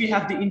next we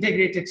have the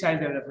integrated child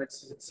development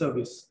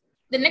service.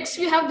 The next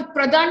we have the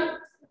Pradhan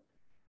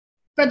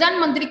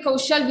Mantri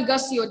Kaushal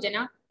Vikas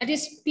Yojana, that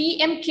is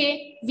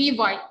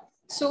PMKVY.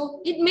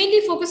 So it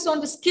mainly focuses on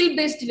the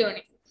skill-based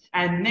learning.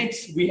 And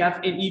next, we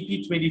have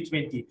NEP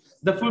 2020.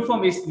 The full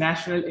form is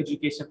National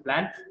Education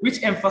Plan,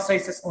 which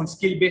emphasizes on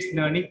skill-based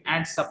learning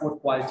and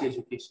support quality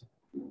education.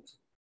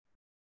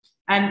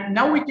 And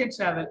now we can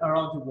travel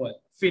around the world.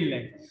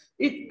 Finland.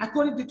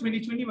 According to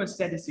 2021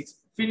 statistics,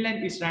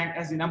 Finland is ranked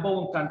as the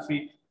 #1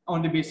 country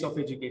on the basis of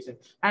education.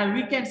 And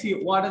we can see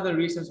what are the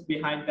reasons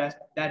behind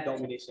that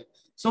domination.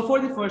 So for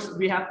the first,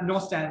 we have no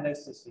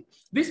standardized testing.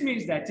 This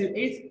means that till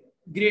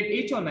grade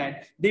 8 or 9,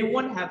 they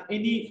won't have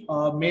any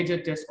major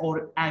tests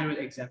or annual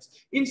exams.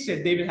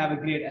 Instead, they will have a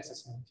grade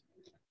assessment.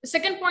 The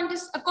second point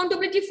is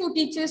accountability for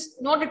teachers,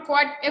 not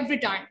required every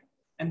time.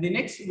 And the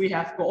next, we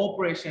have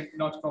cooperation,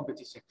 not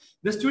competition.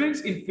 The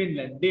students in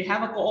Finland, they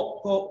have a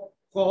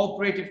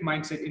cooperative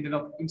mindset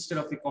instead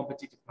of the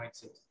competitive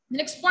mindset. The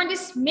next point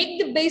is make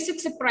the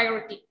basics a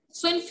priority.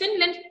 So in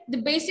Finland, the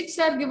basics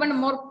are given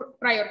more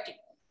priority.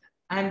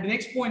 And the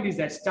next point is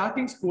that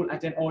starting school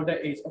at an older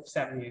age of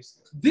 7 years.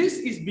 This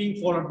is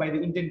being followed by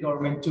the Indian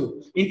government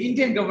too. In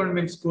Indian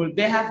government school,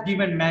 they have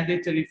given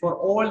mandatory for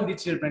all the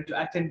children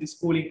to attend the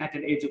schooling at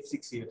an age of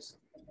 6 years.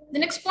 The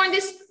next point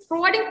is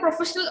providing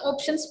professional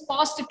options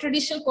past the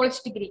traditional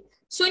college degree.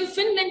 So in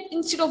Finland,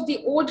 instead of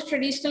the old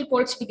traditional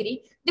college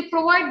degree, they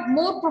provide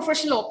more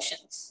professional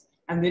options.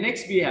 And the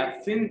next we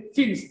have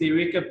Finns, they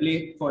wake up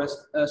late for a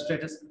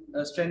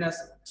strenuous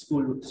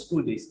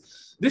school days.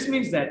 This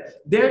means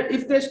that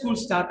if their school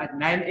starts at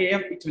 9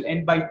 a.m., it will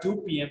end by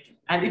 2 p.m.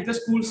 And if the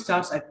school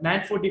starts at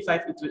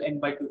 9:45, it will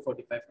end by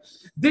 2:45.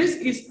 This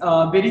is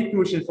very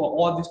crucial for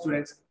all the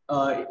students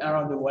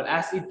around the world,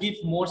 as it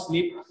gives more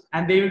sleep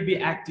and they will be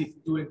active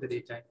during the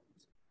daytime.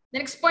 The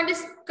next point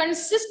is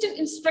consistent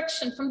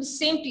instruction from the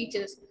same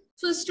teachers.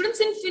 So the students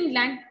in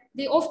Finland,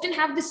 they often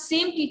have the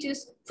same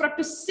teachers for up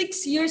to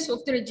 6 years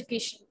of their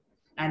education.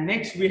 And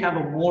next, we have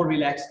a more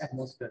relaxed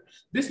atmosphere.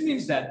 This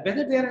means that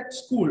whether they are at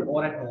school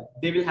or at home,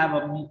 they will have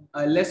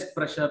a less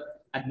pressure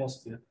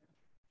atmosphere.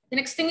 The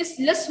next thing is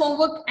less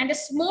homework and a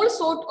small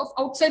sort of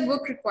outside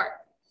work required.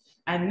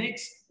 And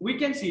next, we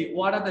can see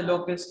what are the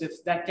local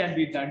steps that can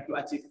be done to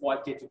achieve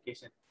quality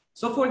education.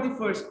 So for the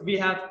first, we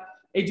have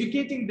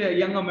educating the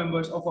younger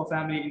members of our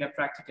family in a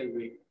practical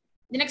way.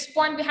 The next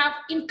point, we have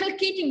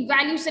inculcating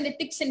values and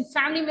ethics in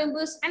family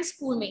members and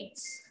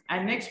schoolmates.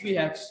 And next, we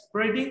have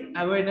spreading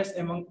awareness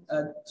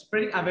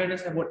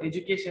about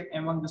education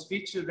among the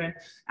street children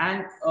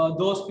and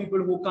those people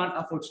who can't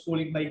afford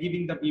schooling by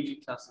giving them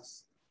evening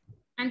classes.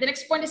 And the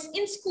next point is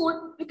in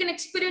school, you can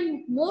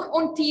experiment more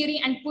on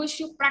theory and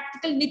pursue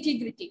practical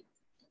nitty-gritty.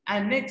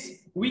 And next,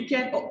 we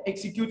can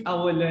execute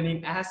our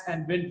learning as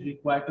and when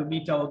required to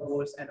meet our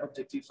goals and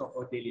objectives of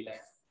our daily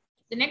life.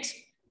 The next,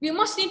 we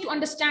must need to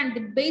understand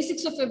the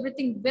basics of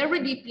everything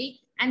very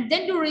deeply and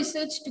then do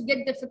research to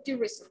get the effective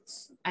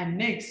results. And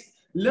next,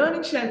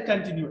 learning shall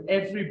continue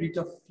every bit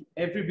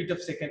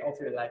of second of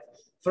your life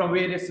from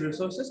various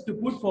resources to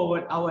put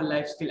forward our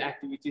life skill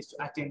activities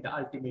to attain the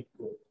ultimate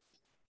goal.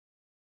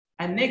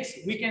 And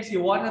next, we can see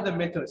what are the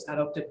methods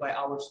adopted by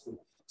our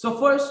school. So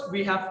first,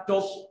 we have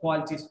top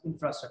quality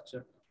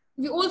infrastructure.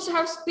 We also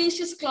have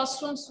spacious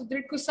classrooms with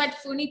requisite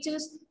furniture,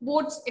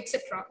 boards,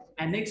 etc.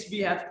 And next, we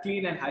have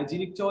clean and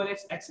hygienic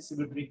toilets,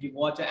 accessible drinking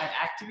water, and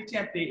activity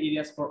and play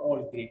areas for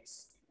all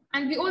grades.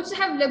 And we also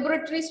have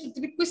laboratories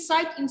with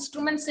requisite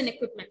instruments and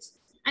equipments.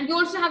 And we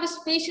also have a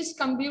spacious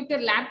computer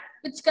lab,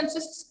 which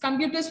consists of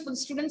computers for the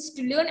students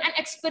to learn and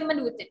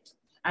experiment with it.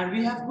 And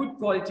we have good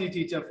quality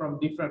teachers from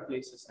different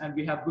places, and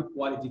we have good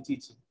quality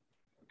teaching.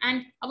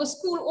 And our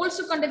school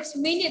also conducts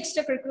many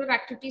extracurricular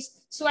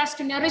activities so as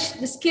to nourish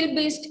the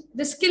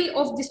skill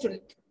of the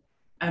student.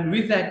 And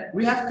with that,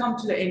 we have come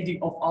to the ending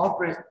of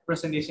our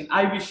presentation.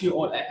 I wish you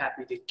all a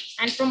happy day.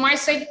 And from my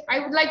side, I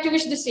would like to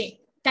wish the same.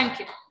 Thank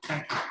you.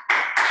 Thank you.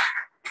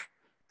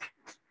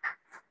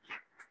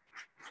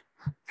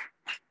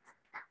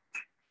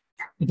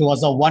 It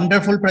was a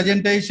wonderful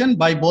presentation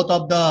by both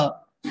of the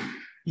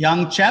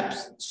young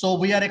chaps. So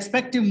we are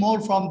expecting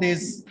more from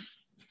these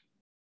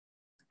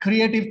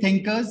creative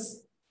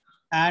thinkers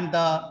and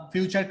the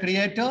future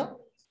creator.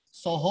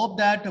 So hope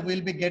that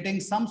we'll be getting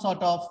some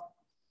sort of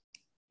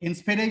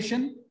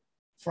inspiration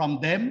from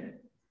them.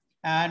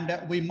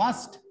 And we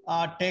must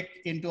take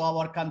into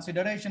our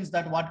considerations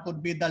that what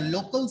could be the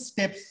local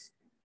steps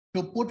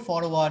to put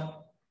forward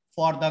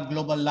for the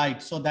global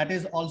light. So that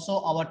is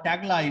also our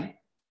tagline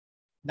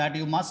that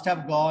you must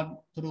have gone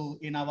through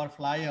in our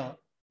flyer,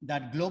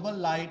 that global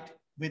light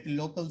with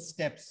local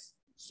steps.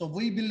 So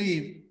we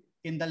believe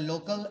in the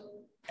local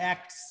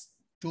acts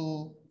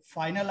to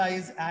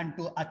finalize and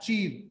to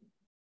achieve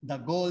the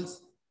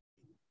goals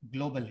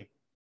globally.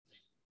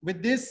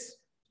 With this,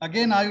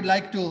 again, I would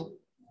like to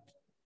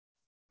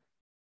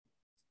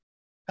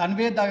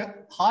convey the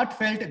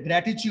heartfelt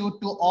gratitude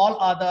to all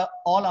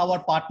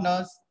our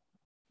partners,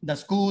 the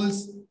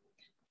schools.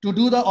 To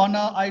do the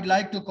honor, I'd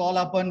like to call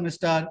upon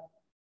Mr.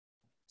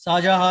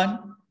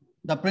 Sharjah,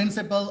 the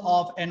principal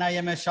of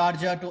NIMS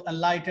Sharjah, to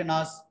enlighten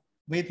us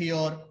with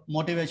your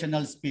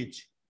motivational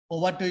speech.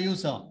 Over to you,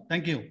 sir.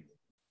 Thank you.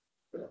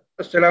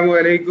 Assalamu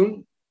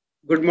alaikum.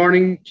 Good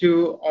morning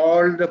to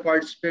all the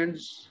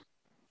participants,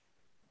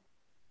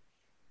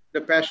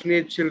 the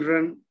passionate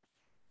children,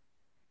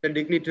 the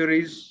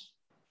dignitaries,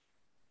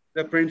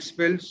 the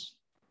principals,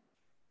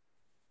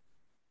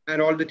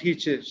 and all the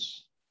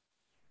teachers.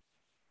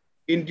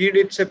 Indeed,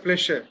 it's a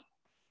pleasure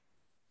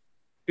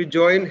to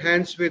join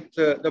hands with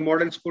the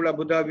Model School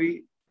Abu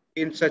Dhabi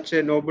in such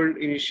a noble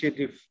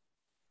initiative.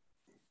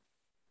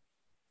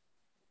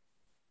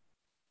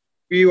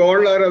 We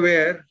all are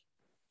aware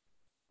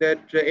that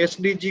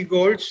S.D.G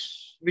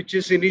goals, which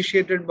is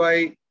initiated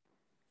by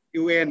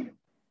UN,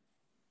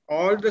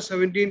 all the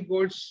 17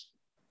 goals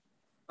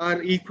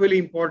are equally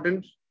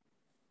important,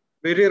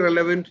 very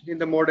relevant in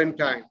the modern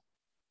time.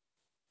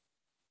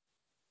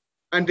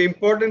 And the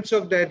importance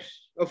of that,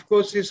 of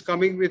course, is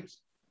coming with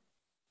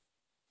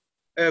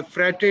a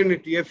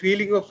fraternity, a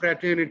feeling of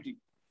fraternity,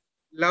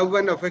 love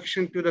and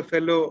affection to the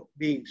fellow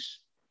beings.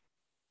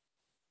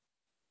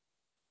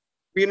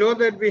 We know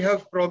that we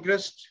have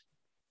progressed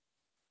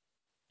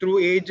through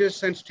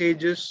ages and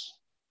stages.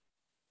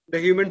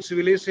 The human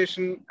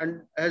civilization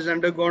has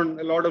undergone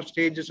a lot of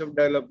stages of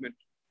development.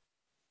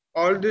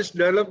 All this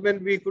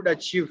development we could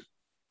achieve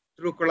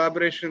through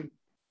collaboration,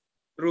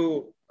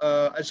 through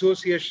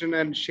association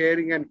and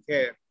sharing and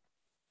care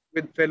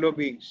with fellow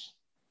beings.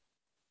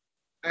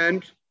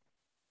 And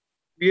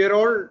we are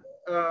all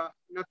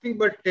nothing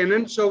but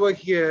tenants over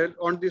here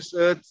on this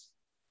earth.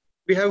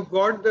 We have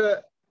got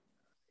the,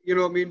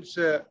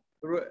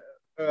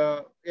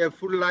 a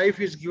full life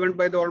is given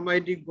by the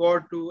Almighty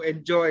God to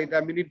enjoy the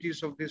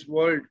amenities of this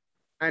world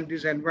and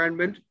this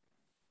environment.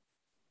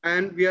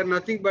 And we are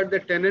nothing but the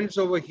tenants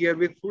over here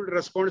with full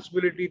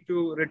responsibility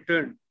to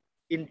return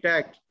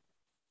intact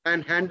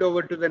and hand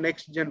over to the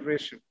next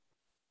generation.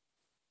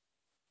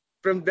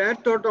 From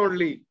that thought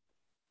only,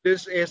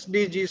 this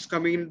SDG is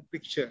coming in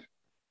picture.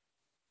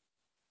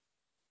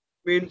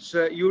 Means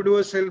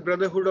universal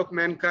brotherhood of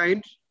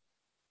mankind.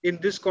 In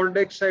this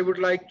context, I would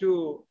like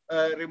to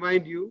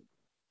remind you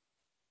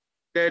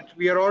that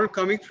we are all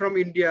coming from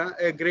India,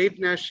 a great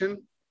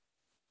nation,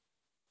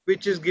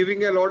 which is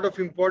giving a lot of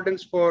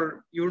importance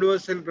for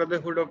universal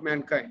brotherhood of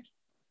mankind.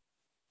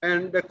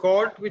 And the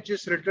quote which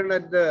is written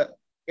at the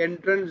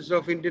entrance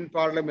of Indian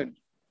Parliament,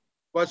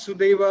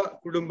 Vasudhaiva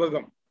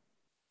Kudumbakam,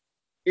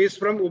 is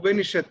from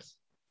Upanishads,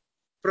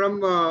 from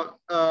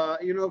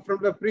from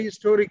the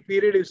prehistoric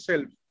period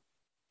itself.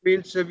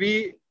 Means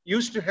we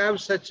used to have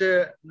such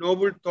a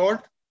noble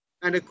thought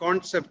and a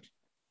concept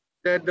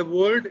that the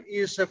world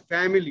is a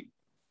family,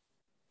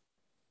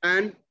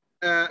 and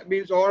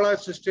means all our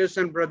sisters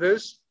and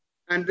brothers,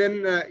 and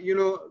then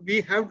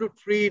we have to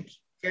treat,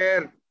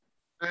 care,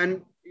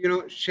 and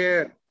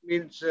share,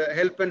 means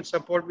help and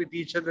support with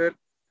each other,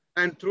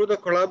 and through the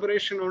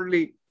collaboration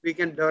only we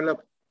can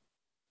develop.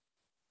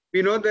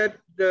 We know that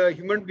the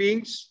human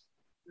beings,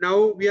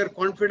 now we are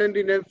confident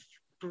enough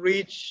to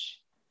reach,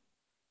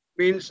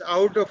 means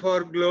out of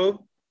our globe,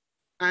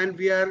 and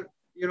we are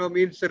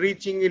means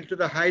reaching into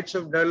the heights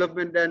of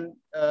development and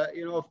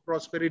of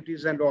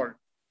prosperities and all.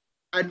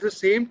 At the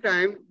same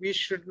time, we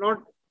should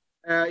not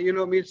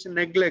means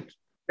neglect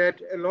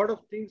that a lot of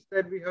things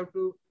that we have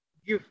to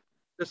give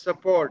the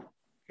support,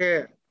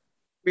 care,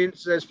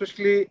 means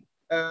especially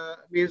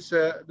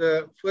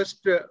the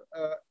first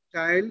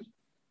child,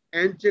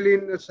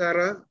 Angeline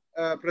Sarah,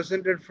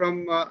 presented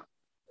from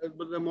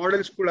the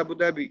model school Abu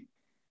Dhabi,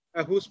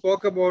 who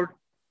spoke about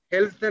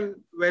health and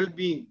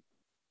well-being,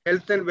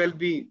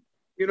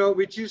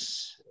 which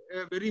is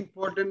a very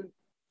important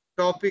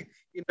topic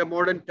in the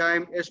modern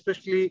time.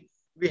 Especially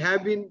we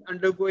have been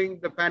undergoing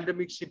the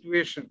pandemic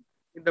situation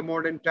in the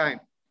modern time.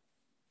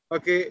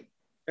 Okay,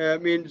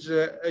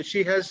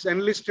 she has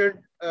enlisted,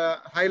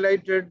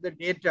 highlighted the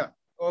data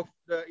of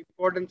the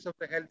importance of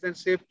the health and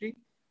safety,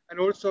 and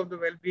also of the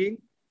well-being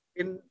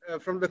in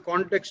from the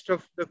context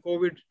of the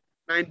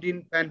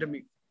COVID-19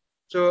 pandemic.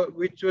 So,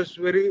 which was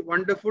very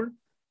wonderful.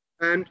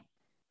 And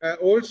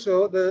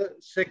also the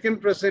second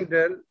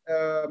presenter,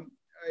 I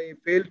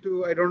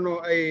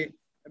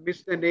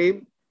missed the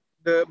name.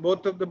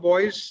 Both of the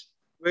boys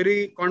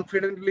very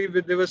confidently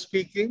they were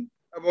speaking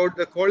about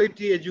the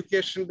quality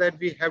education that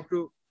we have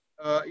to,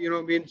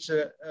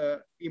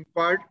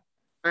 impart.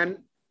 And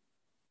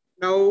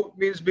now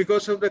means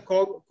because of the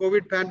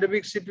COVID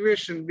pandemic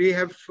situation, we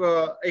have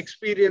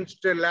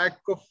experienced a lack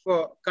of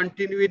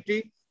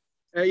continuity,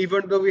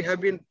 even though we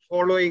have been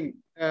following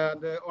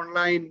the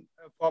online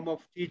form of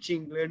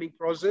teaching, learning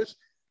process,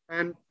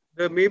 and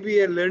there may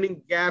be a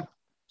learning gap.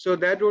 So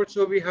that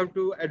also we have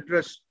to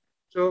address.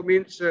 So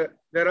means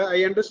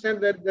I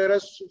understand that there are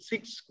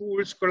 6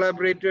 schools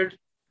collaborated,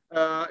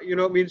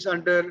 means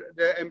under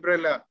the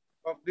umbrella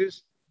of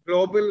this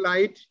global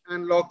light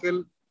and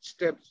local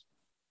steps.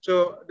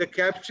 So the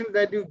caption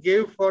that you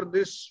gave for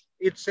this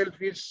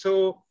itself is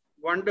so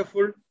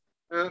wonderful.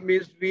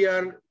 Means we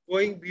are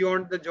going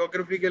beyond the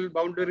geographical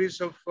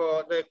boundaries of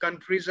the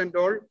countries and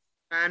all,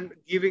 and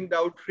giving the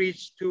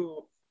outreach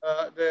to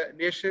the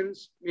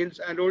nations, means,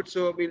 and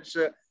also means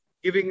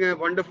giving a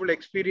wonderful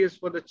experience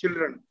for the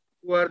children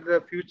who are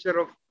the future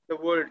of the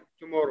world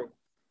tomorrow.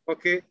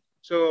 Okay,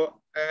 so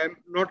I'm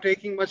not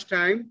taking much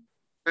time,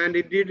 and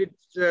indeed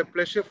it's a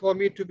pleasure for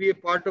me to be a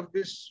part of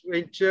this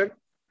venture,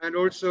 and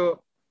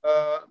also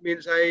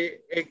means I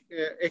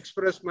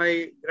express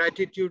my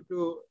gratitude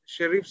to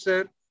Sharif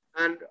sir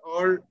and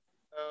all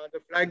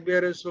the flag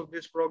bearers of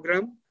this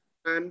program,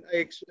 and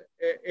I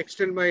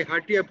extend my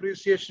hearty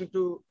appreciation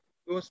to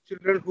those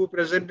children who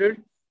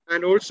presented,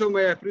 and also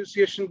my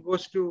appreciation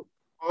goes to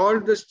all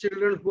those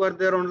children who are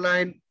there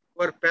online,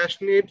 who are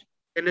passionate,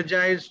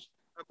 energized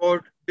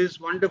about this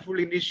wonderful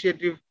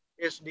initiative,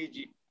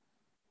 S.D.G.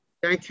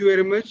 Thank you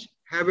very much.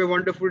 Have a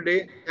wonderful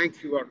day.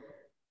 Thank you all.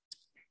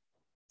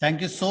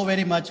 Thank you so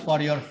very much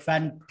for your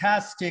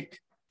fantastic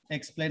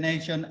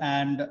explanation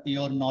and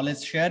your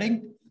knowledge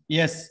sharing.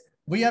 Yes,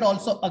 we are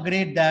also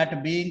agreed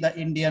that being the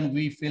Indian,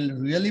 we feel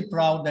really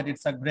proud that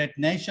it's a great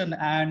nation.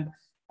 And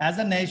as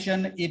a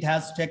nation, it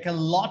has taken a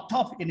lot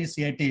of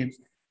initiatives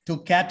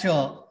to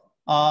cater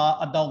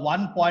the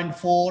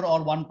 1.4 or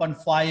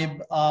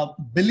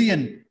 1.5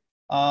 billion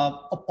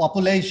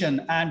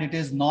population. And it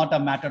is not a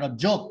matter of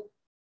joke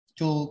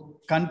to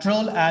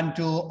control and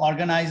to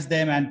organize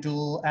them and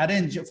to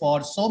arrange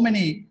for so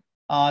many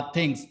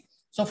things.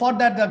 So for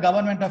that, the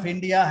government of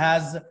India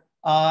has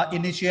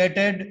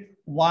initiated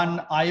one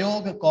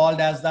Ayog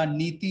called as the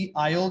Niti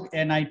Ayog,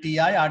 NITI.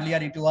 Earlier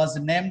it was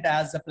named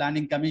as the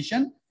Planning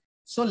Commission.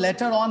 So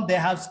later on they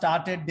have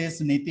started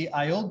this Niti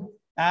Ayog,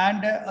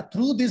 and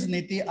through this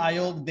Niti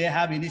Ayog they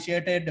have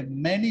initiated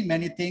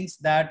many things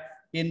that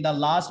in the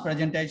last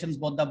presentations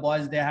both the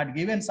boys they had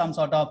given some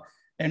sort of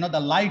the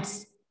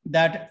lights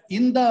that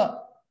in the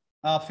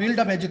field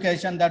of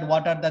education, that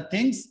what are the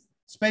things,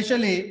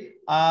 especially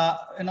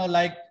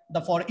like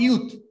for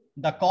youth,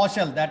 the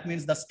kaushal, that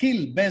means the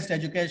skill-based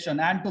education,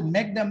 and to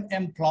make them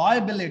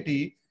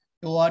employability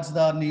towards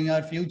the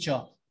near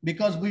future.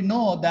 Because we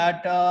know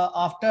that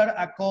after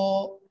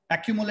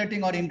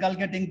accumulating or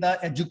inculcating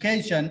the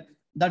education,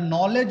 the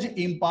knowledge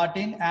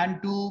imparting,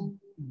 and to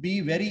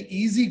be very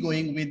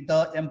easygoing with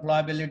the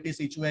employability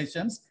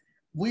situations,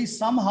 we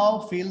somehow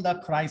feel the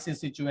crisis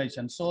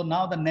situation. So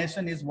now the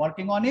nation is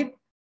working on it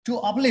to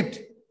uplift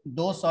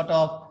those sort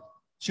of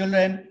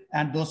children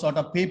and those sort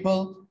of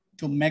people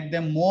to make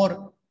them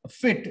more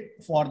fit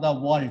for the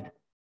world.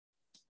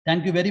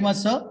 Thank you very much,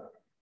 sir.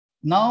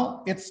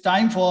 Now it's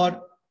time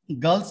for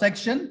girls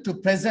section to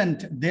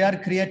present their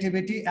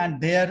creativity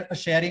and their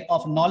sharing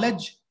of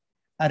knowledge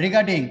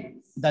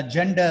regarding the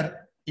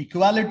gender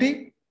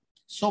equality.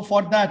 So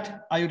for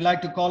that, I would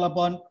like to call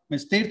upon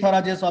Ms. Tirtha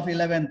Rajesh of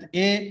 11th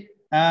A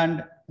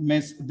and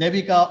Ms.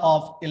 Devika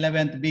of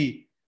 11th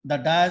B. The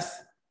dais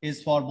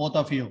is for both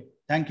of you.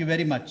 Thank you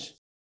very much.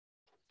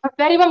 A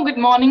very warm good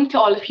morning to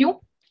all of you.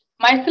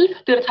 Myself,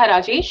 Tirtha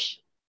Rajesh.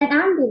 And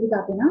I'm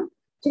Devika.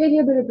 Today we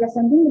will be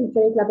representing the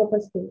Literary Club of our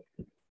school.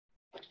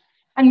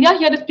 And we are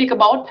here to speak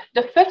about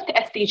the 5th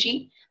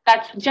SDG,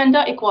 that's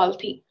gender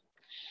equality.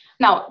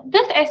 Now,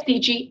 this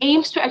SDG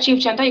aims to achieve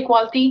gender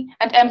equality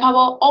and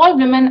empower all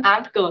women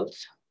and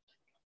girls.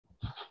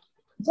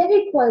 Gender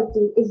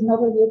equality is not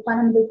only a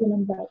fundamental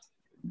human right,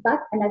 but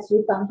a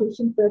necessary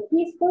foundation for a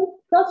peaceful,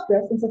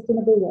 prosperous, and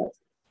sustainable world.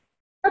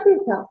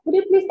 Tirtha, would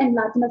you please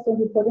enlighten us on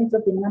the importance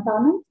of women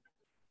empowerment?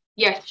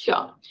 Yes,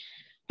 sure.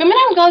 Women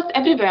and girls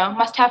everywhere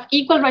must have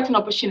equal rights and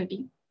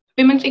opportunity.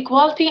 Women's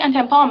equality and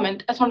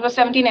empowerment is one of the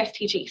 17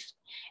 SDGs.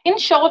 In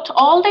short,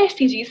 all the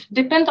SDGs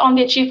depend on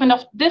the achievement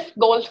of this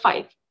goal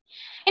 5.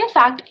 In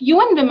fact,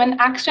 UN Women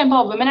acts to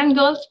empower women and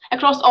girls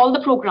across all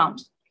the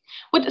programs.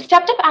 With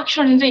stepped-up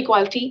action on gender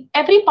equality,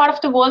 every part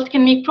of the world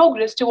can make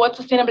progress towards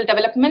sustainable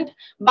development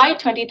by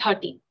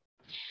 2030.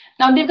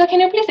 Now, Devika, can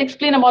you please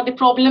explain about the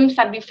problems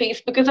that we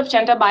face because of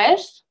gender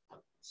bias?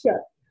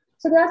 Sure.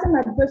 So there are some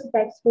adverse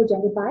effects for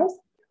gender bias.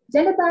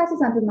 Gender bias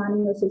is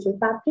undermining our social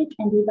fabric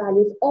and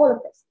devalues all of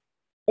this.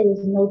 It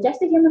is not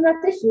just a human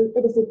rights issue,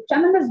 it is a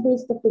tremendous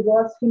waste of the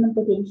world's human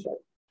potential.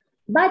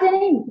 By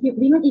denying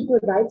women equal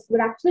rights,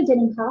 we're actually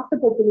denying half the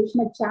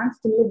population a chance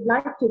to live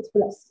life to its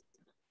fullest.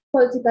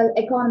 Political,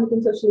 economic,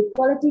 and social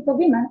equality for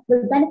women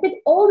will benefit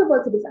all the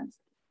world's citizens.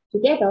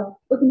 Together,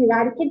 we can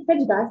eradicate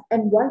prejudice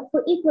and work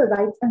for equal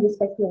rights and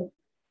respect for all.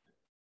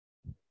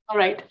 All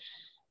right.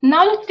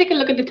 Now let's take a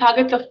look at the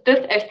targets of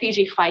this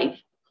SDG 5.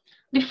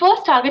 The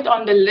first target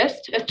on the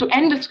list is to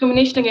end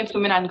discrimination against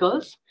women and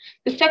girls.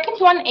 The second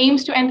one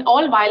aims to end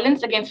all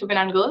violence against women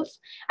and girls.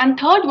 And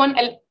third one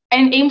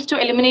aims to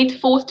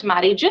eliminate forced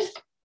marriages.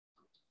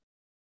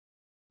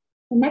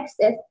 The next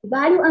is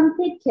value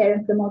unpaid care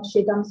and promote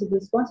shared domestic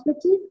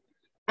responsibilities.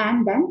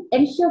 And then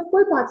ensure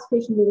full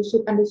participation,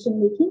 leadership, and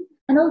decision making,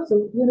 and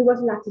also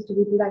universal access to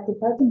reproductive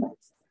health and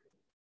rights.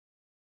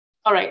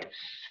 All right.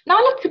 Now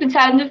let's see the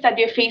challenges that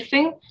we are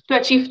facing to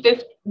achieve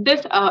this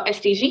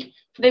SDG.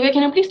 Devika,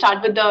 can you please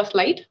start with the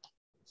slide?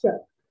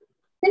 Sure.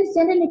 Since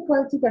gender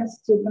inequality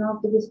constitutes one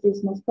of the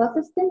history's most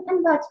persistent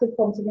and widespread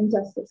forms of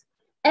injustice,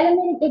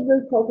 eliminating it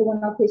will call for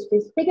one of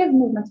history's biggest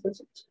movements for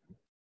change.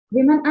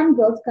 Women and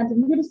girls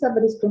continue to suffer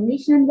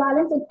discrimination and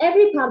violence in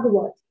every part of the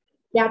world.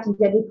 Gaps in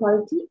gender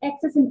equality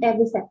exist in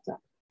every sector.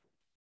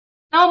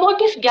 Now about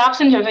these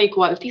gaps in gender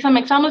equality, some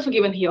examples are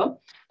given here.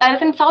 That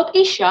is, in South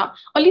Asia,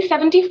 only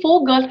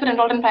 74 girls were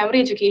enrolled in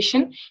primary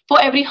education for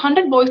every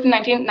 100 boys in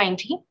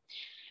 1990.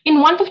 In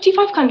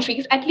 155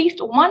 countries, at least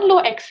one law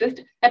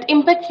exists that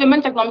impacts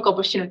women's economic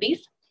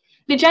opportunities.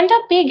 The gender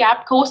pay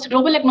gap costs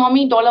global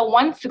economy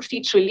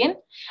 $160 trillion,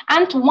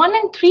 and 1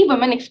 in 3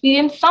 women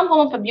experience some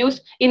form of abuse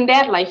in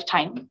their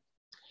lifetime.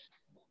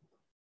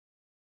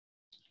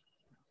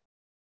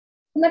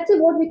 Let's see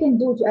what we can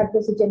do to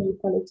address the gender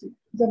inequality.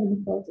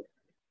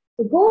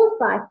 The goal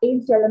 5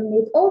 aims to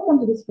eliminate all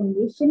forms of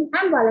discrimination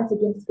and violence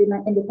against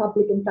women in the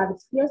public and private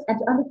spheres and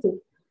to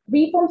undertake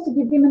reforms to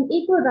give women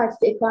equal rights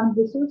to economic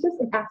resources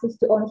and access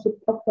to ownership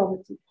of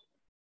property.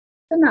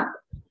 So now,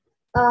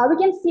 we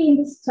can see in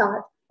this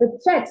chart the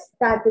threats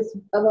that this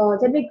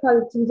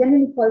gender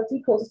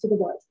inequality causes to the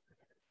world.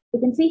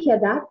 We can see here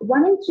that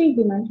 1 in 3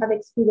 women have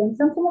experienced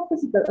some form of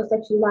physical or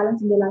sexual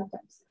violence in their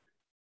lifetimes.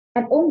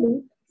 And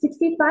only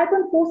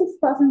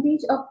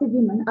 65.46% of the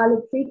women are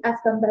literate as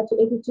compared to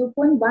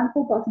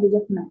 82.14%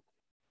 of men.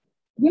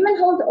 Women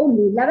hold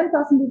only 11%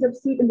 of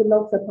seats in the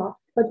Lok Sabha,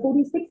 but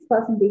 46%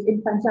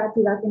 in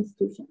Panchayati Raj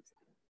institutions.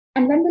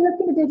 And when we look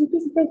into the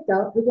education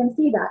sector, we can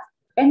see that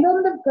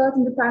enrollment of girls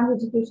in the primary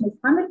education is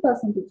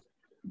 100%,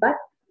 but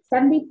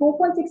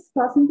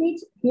 74.6%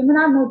 women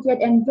are not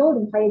yet enrolled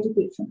in higher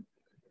education.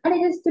 And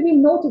it is to be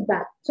noted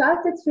that child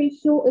sex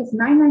ratio is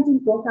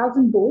 919 per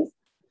 1,000 boys,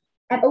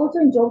 and also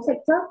in job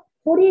sector,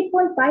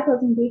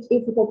 48.5% is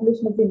the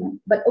population of women,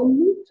 but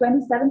only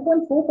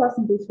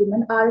 27.4%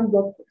 women are in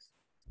workforce.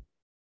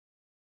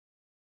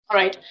 All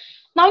right.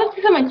 Now let's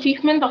see some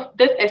achievements of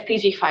this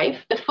SDG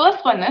 5. The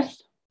first one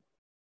is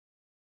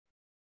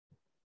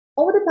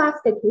Over the past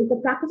decade, the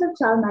practice of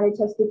child marriage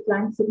has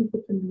declined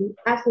significantly.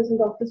 As a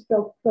result of this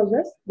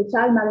progress, the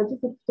child marriages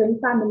of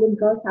 25 million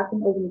girls have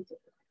been overlooked.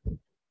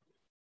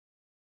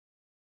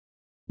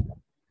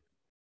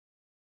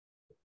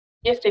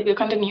 Yes, they will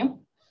continue.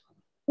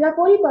 There are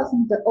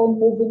 40% or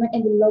more women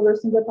in the lower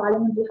single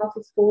parliamentary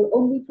houses for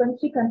only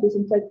 23 countries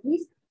and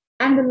territories,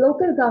 and the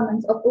local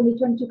governments of only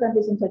 22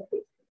 countries and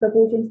territories.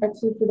 Proportions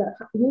achieved through the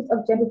use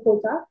of gender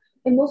quota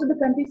in most of the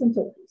countries and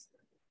territories.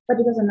 For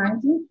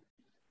 2019,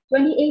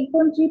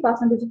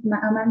 28.3%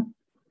 of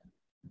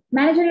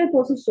managerial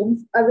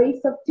positions, a raise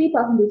of 3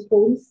 percentage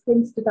points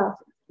since 2000.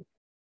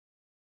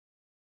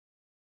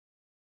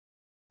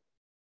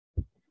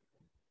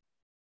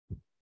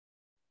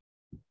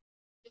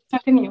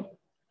 Continue.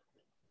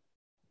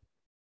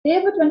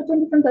 Therefore,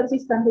 2020 from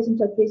 36 countries and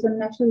territories on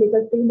national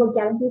legal framework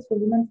guarantees for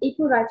women's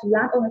equal right to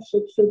land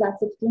ownership show that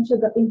substantial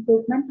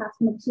improvement has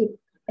been achieved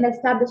in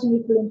establishing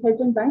equal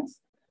inheritance rights,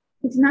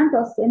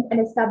 69%, and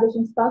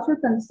establishing spousal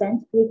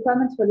consent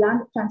requirements for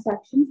land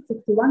transactions,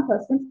 61%,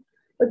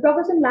 with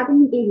progress in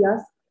lagging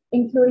areas,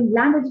 including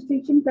land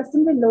registration,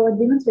 customary law, and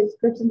women's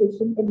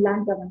representation in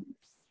land governance.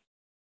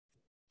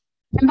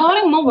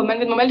 Empowering more women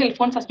with mobile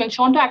telephones has been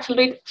shown to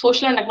accelerate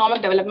social and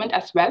economic development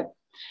as well.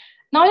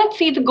 Now let's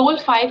see the goal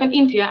 5 in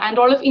India and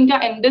role of India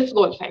in this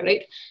goal 5,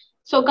 right?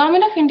 So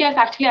Government of India has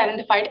actually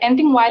identified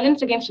ending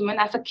violence against women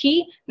as a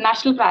key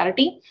national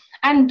priority,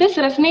 and this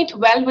resonates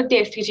well with the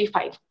S.D.G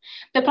 5.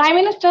 The Prime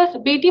Minister's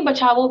Beti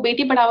Bachao,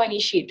 Beti Padhao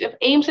initiative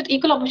aims at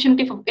equal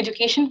opportunity for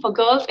education for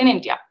girls in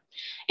India.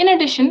 In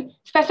addition,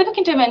 specific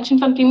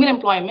interventions on female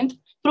employment,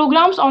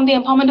 programs on the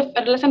empowerment of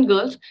adolescent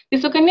girls, the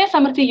Sukanya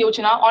Samriddhi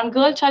Yojana on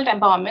girl child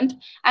empowerment,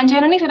 and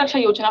Janani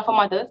Suraksha Yojana for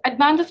mothers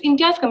advances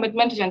India's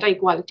commitment to gender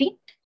equality.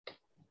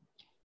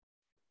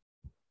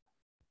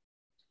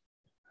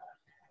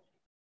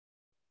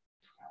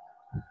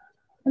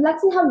 And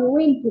let's see how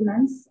UAE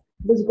implements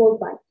this goal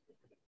 5.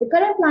 The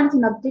current plan is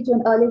an update to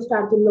an earlier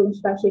strategy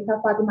launched by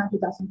Sheikha Fatima in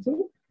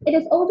 2002. It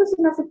is also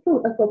seen as a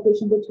fruit of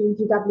cooperation between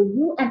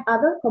GWU and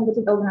other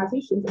competent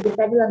organizations at the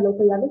federal and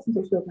local levels and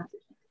social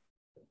organizations.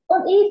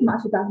 On 8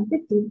 March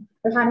 2015,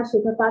 Haryana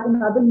Sheikha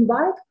Fatima bin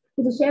Mubarak,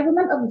 who is the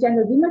chairwoman of the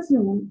General Women's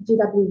Union,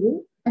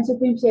 GWU, and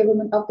Supreme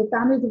Chairwoman of the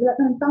Family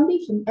Development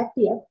Foundation,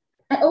 FDF,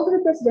 and also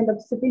the President of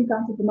the Supreme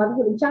Council for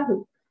Motherhood and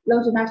Childhood,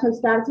 launched a national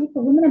strategy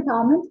for women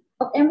empowerment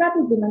of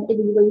Emirati women in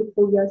the UAE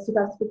for years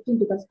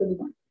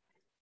 2015-2021.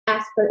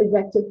 As per a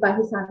directive by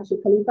His Highness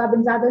Sheikh Khalifa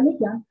bin Zayed Al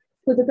Nahyan,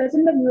 who is the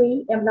President of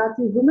UAE,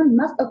 Emirati women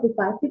must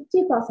occupy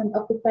 50%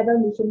 of the Federal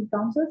Mission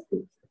Council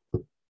seats.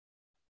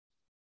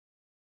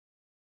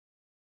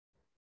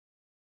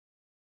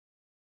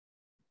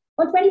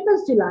 On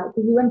 21st July,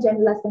 the UN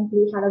General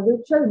Assembly had a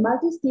virtual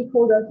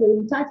multi-stakeholder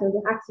hearing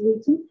titled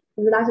Accelerating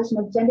the Realization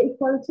of Gender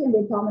Equality and the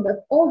Empowerment of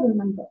All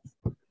Women and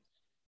Girls.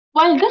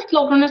 While this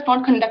slogan is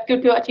not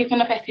conducive to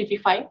achievement of S.D.G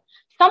 5,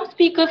 some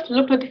speakers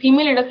looked at the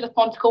female leaders'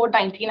 response to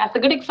COVID-19 as a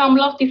good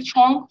example of the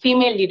strong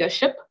female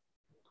leadership.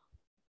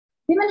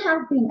 Women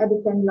have been at the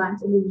front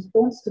lines in the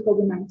response to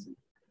COVID-19.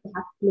 They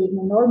have played an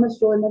enormous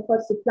role in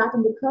efforts to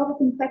flatten the curve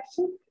of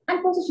infection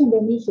and position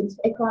their nations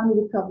for economic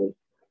recovery.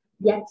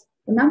 Yet,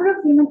 the number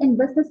of women in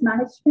business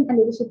management and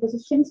leadership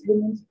positions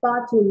remains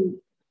far too low.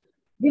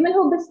 Women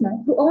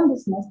who own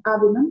business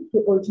are women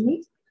who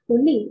originate,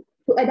 who lead,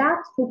 who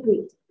adapt, who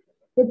create.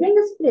 They bring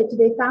the spirit to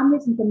their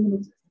families and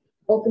communities,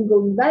 often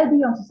going well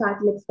beyond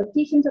societal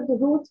expectations of the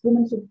roles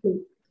women should play,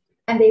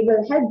 and they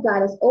will help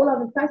guide us all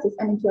out of crisis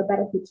and into a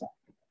better future.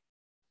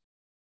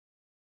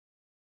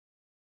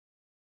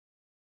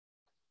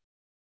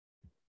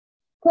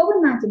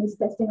 COVID-19 is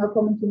testing our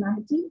common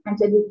humanity, and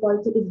gender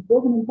equality is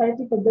both an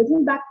imperative for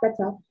building back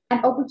better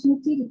and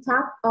opportunity to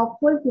tap our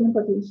full human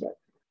potential.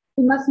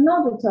 We must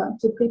not return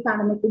to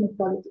pre-pandemic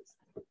inequalities.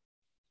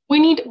 We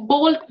need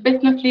bold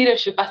business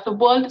leadership as the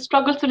world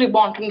struggles to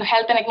rebound from the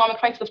health and economic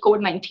crisis of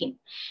COVID-19.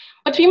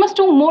 But we must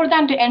do more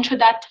than to ensure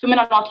that women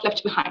are not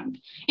left behind.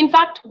 In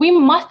fact, we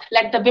must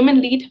let the women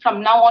lead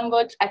from now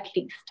onwards at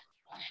least.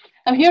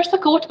 Now here's a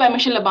quote by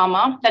Michelle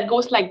Obama that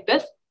goes like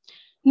this: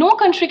 "No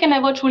country can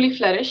ever truly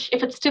flourish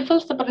if it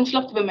stifles the potential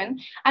of the women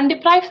and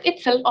deprives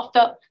itself of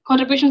the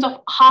contributions of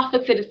half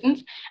its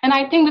citizens." And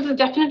I think this is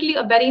definitely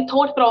a very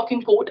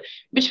thought-provoking quote,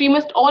 which we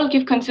must all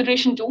give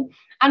consideration to.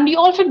 And we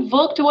all should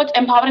work towards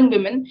empowering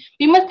women.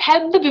 We must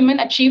help the women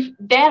achieve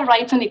their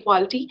rights and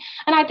equality.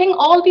 And I think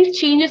all these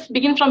changes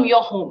begin from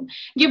your home.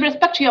 Give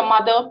respect to your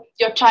mother,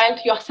 your child,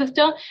 your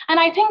sister. And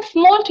I think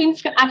small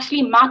changes can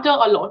actually matter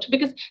a lot,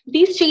 because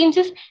these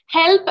changes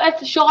help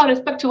us show our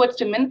respect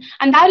towards women,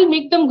 and that will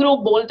make them grow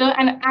bolder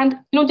and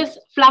just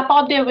flap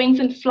out their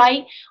wings and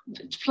fly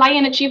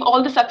and achieve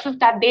all the success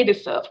that they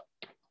deserve.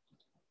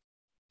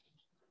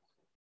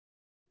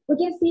 We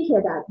can see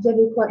here that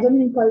gender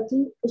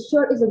inequality is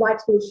a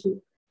widespread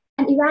issue,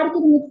 and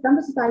eradicating it from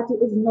the society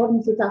is not an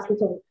easy task at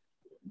all.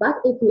 But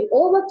if we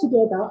all work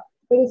together,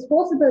 it is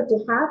possible to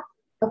have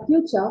a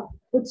future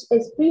which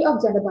is free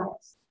of gender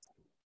bias.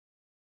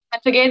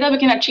 And together we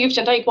can achieve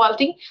gender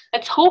equality.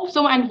 Let's hope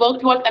so and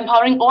work towards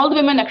empowering all the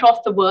women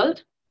across the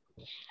world.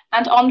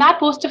 And on that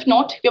positive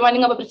note, we're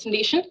winding up a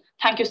presentation.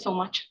 Thank you so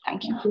much.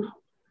 Thank you.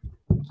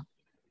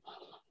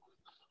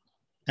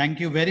 Thank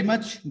you very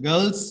much,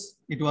 girls.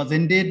 It was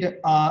indeed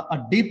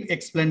a deep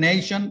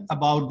explanation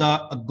about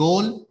the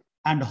goal,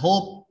 and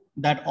hope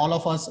that all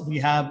of us, we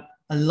have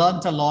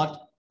learned a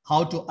lot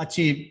how to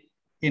achieve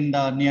in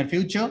the near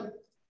future.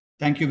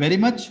 Thank you very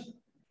much.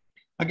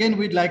 Again,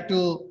 we'd like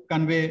to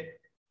convey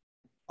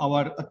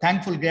our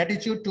thankful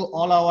gratitude to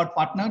all our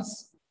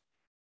partners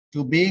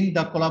to being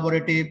the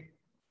collaborative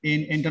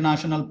in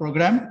international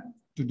program.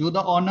 To do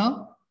the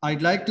honor,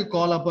 I'd like to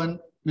call upon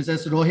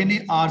Mrs.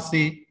 Rohini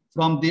RC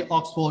from the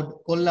Oxford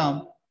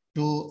Kollam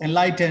to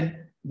enlighten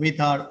with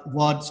her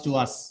words to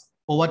us.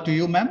 Over to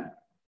you, ma'am.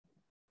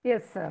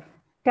 Yes, sir.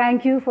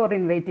 Thank you for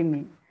inviting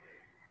me.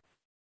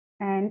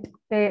 And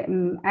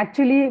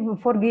actually,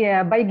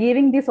 by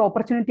giving this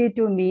opportunity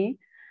to me,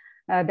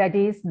 that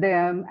is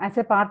as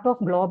a part of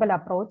global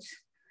approach,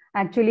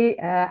 actually,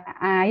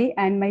 I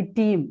and my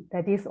team,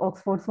 that is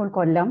Oxford School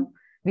Kollam,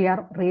 we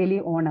are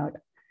really honored.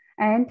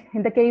 And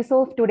in the case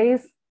of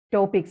today's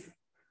topics,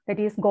 that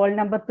is goal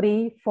number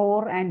 3,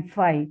 4, and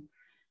 5,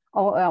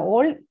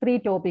 all 3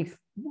 topics,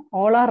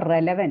 all are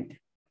relevant.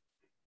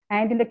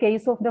 And in the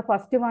case of the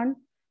first one,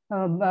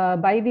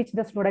 by which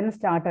the students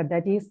started,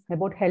 that is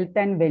about health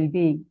and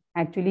well-being.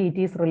 Actually, it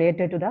is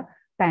related to the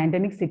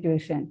pandemic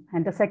situation.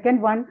 And the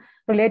second one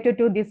related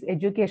to this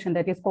education,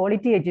 that is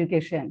quality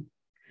education.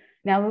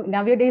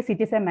 Nowadays,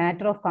 it is a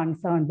matter of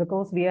concern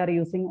because we are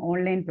using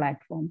online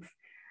platforms.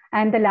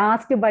 And the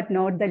last but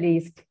not the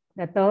least,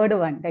 the third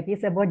one, that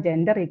is about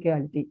gender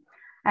equality.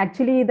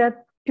 Actually, the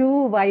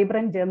 2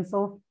 vibrant gems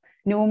of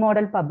new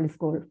model public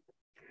school.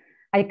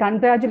 I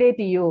congratulate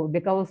you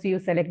because you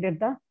selected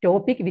the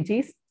topic which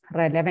is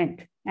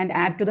relevant and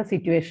apt to the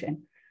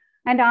situation.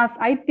 And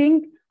I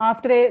think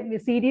after a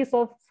series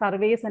of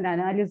surveys and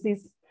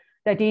analysis,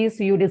 that is,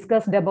 you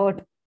discussed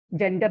about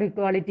gender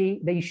equality,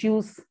 the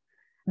issues,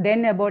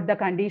 then about the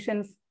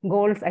conditions,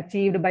 goals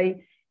achieved by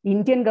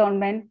Indian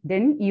government,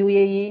 then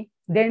UAE,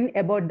 then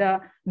about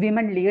the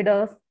women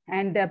leaders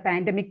and the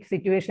pandemic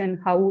situation,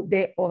 how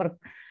they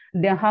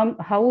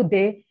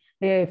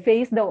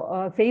face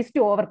to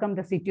overcome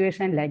the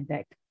situation like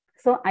that.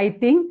 So I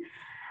think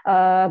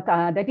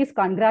that is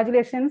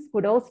congratulations,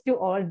 kudos to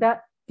all the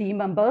team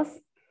members.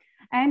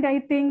 And I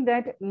think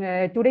that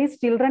today's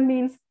children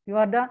means you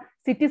are the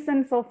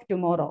citizens of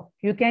tomorrow.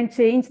 You can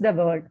change the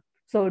world.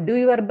 So do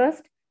your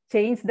best,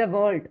 change the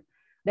world.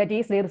 That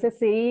is, there is a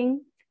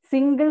saying,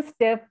 single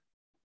step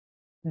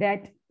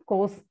that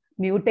cause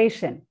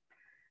mutation.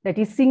 That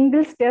is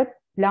single step,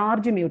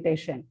 large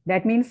mutation.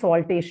 That means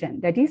saltation.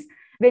 That is,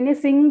 when a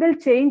single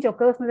change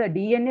occurs in the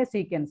DNA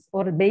sequence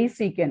or base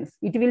sequence,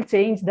 it will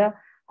change the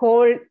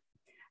whole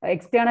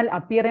external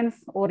appearance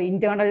or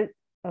internal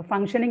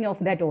functioning of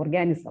that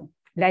organism.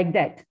 Like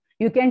that,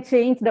 you can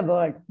change the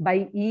world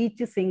by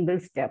each single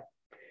step.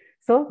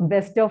 So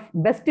best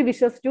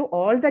wishes to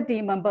all the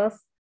team members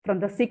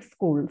from the 6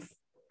 schools.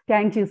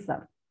 Thank you,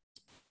 sir.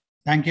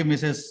 Thank you,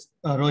 Mrs.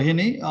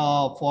 Rohini,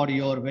 for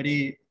your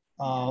very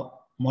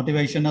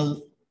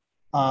motivational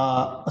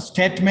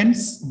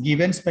statements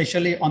given,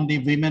 especially on the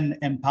women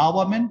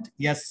empowerment.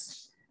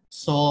 Yes.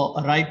 So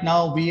right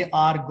now we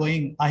are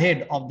going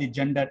ahead of the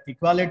gender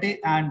equality,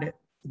 and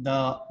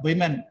the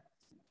women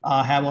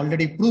have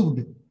already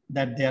proved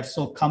that they are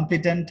so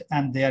competent,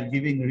 and they are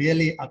giving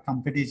really a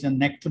competition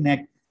neck to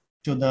neck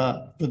to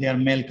their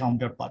male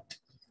counterpart.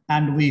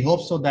 And we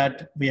hope so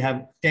that we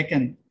have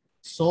taken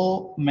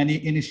so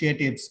many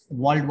initiatives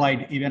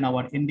worldwide. Even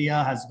our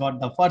India has got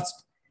the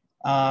first,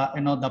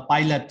 the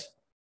pilot,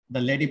 the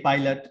lady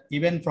pilot.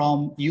 Even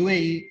from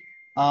UAE,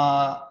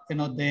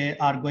 they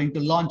are going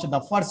to launch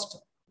the first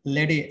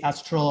lady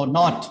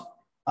astronaut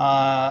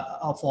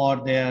for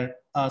their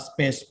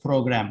space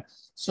program.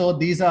 So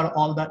these are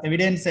all the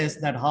evidences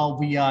that how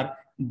we are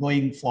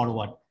going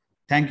forward.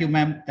 Thank you,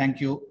 ma'am. Thank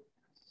you.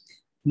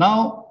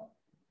 Now,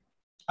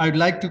 I'd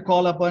like to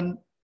call upon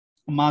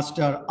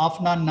Master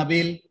Afnan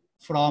Nabil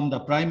from the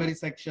primary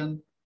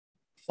section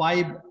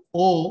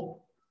 5O.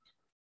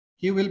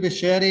 He will be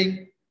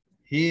sharing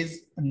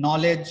his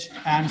knowledge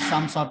and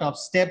some sort of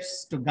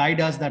steps to guide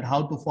us that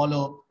how to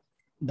follow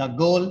the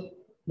goal,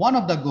 one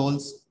of the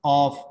goals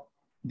of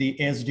the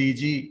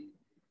S.D.G.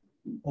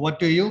 Over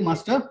to you,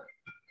 Master.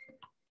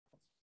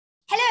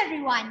 Hello,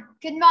 everyone.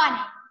 Good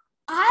morning.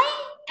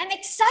 I am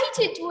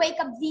excited to wake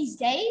up these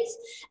days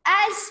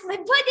as my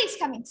birthday is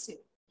coming soon.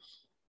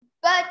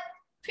 But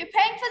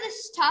preparing for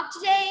this talk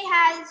today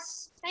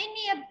has made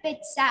me a bit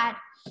sad.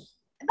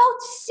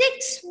 About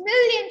 6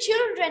 million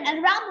children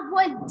around the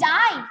world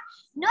died,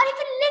 not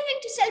even living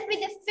to celebrate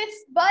their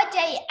 5th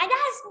birthday, and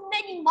as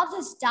many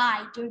mothers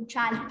died during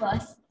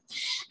childbirth.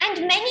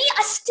 And many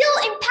are still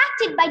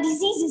impacted by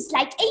diseases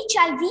like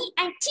HIV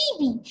and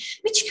TB,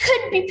 which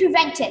could be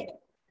prevented.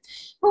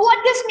 But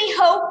what gives me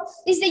hope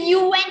is the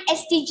UN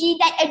S.D.G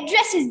that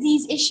addresses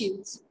these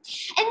issues.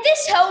 And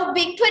this hope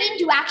being put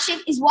into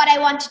action is what I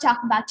want to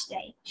talk about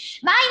today.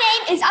 My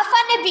name is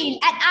Afnan Nabil,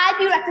 and I'll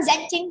be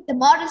representing the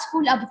Model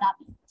School Abu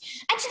Dhabi.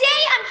 And today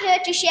I'm here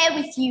to share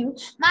with you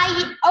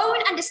my own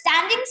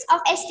understandings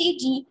of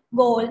S.D.G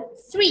Goal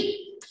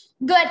 3,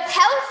 good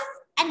health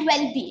and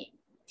well-being.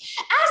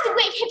 As the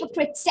great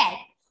Hippocrates said,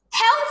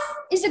 health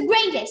is the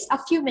greatest of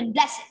human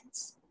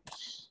blessings.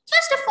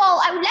 First of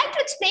all, I would like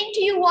to explain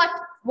to you what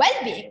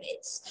well-being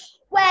is.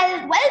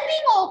 Well,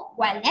 well-being or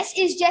wellness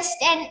is just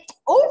an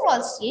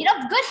overall state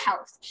of good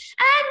health.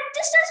 And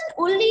this doesn't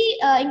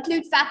only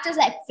include factors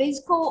like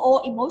physical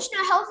or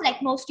emotional health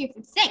like most of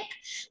you think,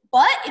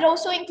 but it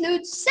also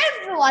includes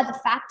several other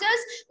factors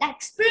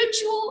like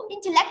spiritual,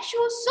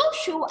 intellectual,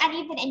 social, and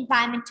even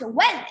environmental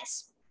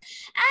wellness.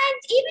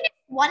 And even if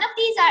one of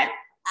these are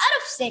out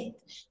of sync,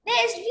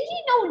 there is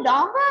really no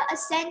longer a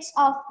sense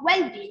of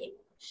well-being.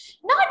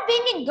 Not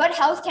being in good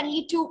health can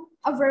lead to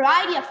a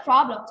variety of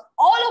problems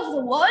all over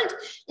the world,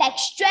 like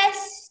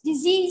stress,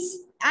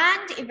 disease,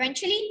 and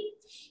eventually,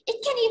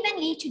 it can even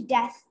lead to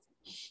death.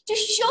 To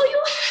show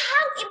you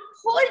how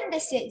important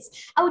this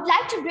is, I would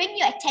like to bring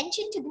your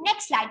attention to the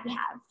next slide we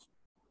have.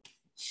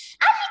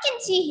 As you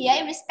can see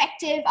here,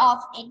 irrespective of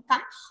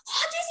income,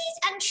 heart disease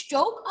and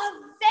stroke are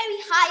very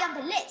high on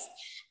the list.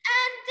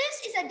 And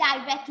this is a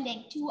direct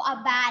link to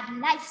a bad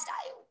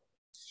lifestyle.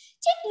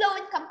 Take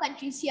low-income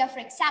countries here, for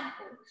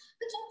example.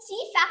 We can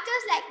see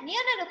factors like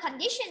neonatal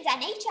conditions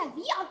and HIV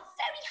are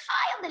very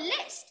high on the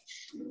list.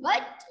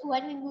 But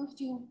when we move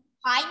to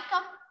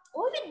high-income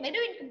or even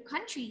middle-income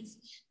countries,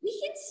 we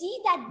can see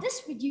that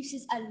this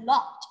reduces a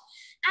lot.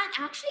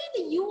 And actually,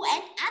 the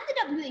UN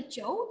and the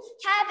WHO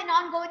have an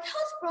ongoing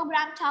health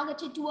program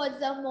targeted towards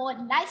the more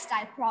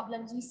lifestyle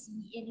problems we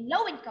see in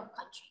low-income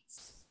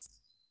countries.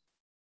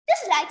 This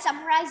slide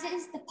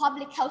summarizes the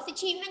public health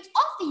achievements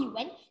of the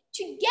UN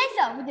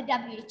together with the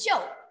WHO.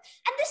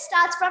 And this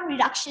starts from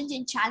reductions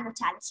in child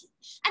mortality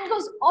and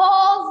goes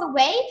all the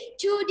way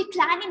to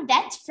declining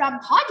deaths from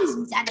heart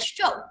disease and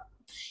stroke.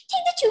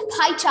 Take the two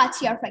pie charts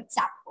here, for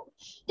example.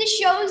 This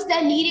shows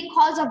the leading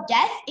cause of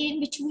death in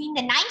between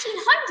the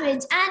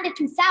 1900s and the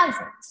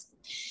 2000s.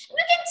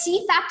 We can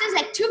see factors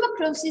like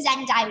tuberculosis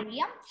and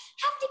diarrhea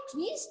have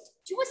decreased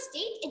to a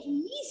state at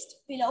least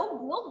below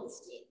global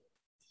scale.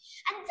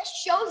 And this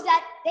shows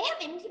that they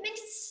have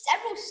implemented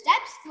several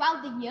steps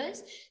throughout the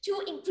years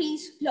to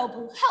increase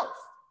global health.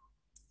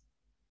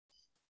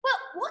 Well,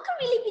 what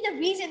could really be the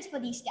reasons for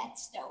these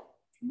deaths though?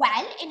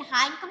 Well, in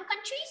high-income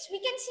countries, we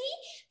can see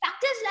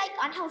factors like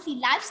unhealthy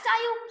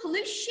lifestyle,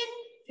 pollution,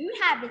 food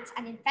habits,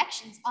 and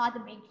infections are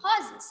the main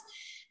causes.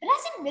 But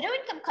as in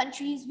middle-income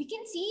countries, we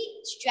can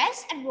see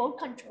stress and road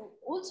control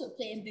also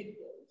play a big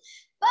role.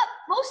 But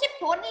most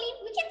importantly,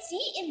 we can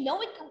see in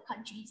low-income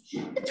countries,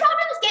 the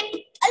problems get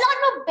a lot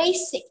more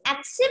basic and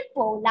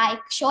simple, like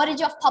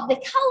shortage of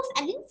public health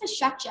and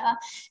infrastructure,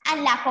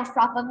 and lack of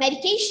proper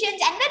medications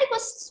and medical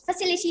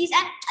facilities,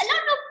 and a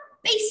lot more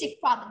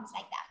basic problems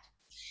like that.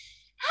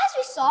 As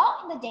we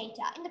saw in the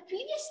data in the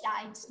previous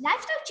slides,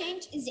 lifestyle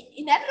change is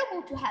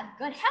inevitable to have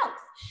good health.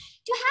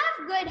 To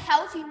have good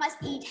health, you must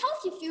eat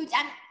healthy foods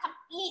and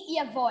completely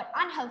avoid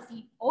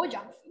unhealthy or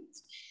junk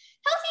foods.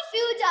 Healthy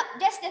foods are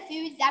just the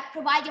foods that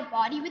provide your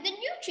body with the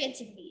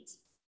nutrients it needs.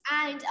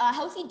 And a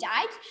healthy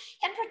diet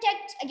can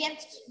protect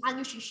against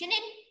malnutrition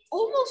in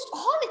almost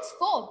all its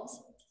forms.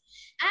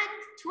 And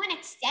to an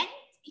extent,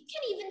 it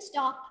can even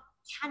stop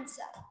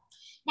cancer.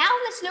 Now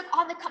let's look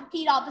on the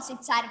complete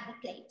opposite side of the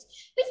plate.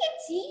 We can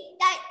see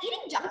that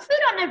eating junk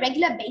food on a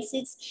regular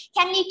basis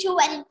can lead to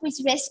an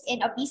increased risk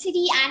in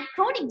obesity and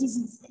chronic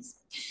diseases.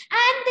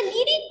 And the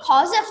leading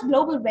cause of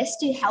global risk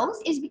to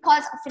health is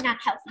because of an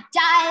unhealthy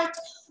diet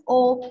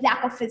or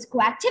lack of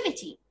physical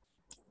activity.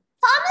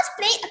 Farmers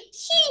play a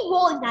key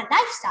role in our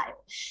lifestyle.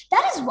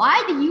 That is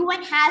why the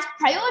UN has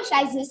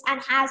prioritized this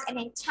and has an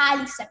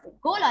entirely separate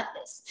goal on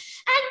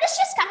this. And this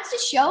just comes to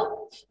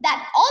show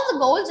that all the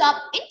goals are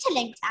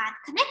interlinked and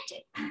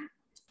connected.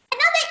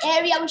 Another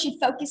area we should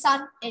focus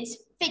on is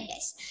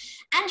fitness.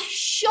 And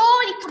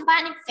surely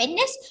combining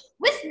fitness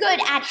with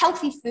good and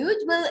healthy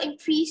foods will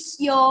increase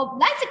your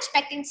life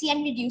expectancy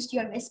and reduce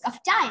your risk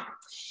of dying.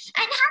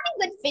 And having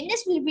good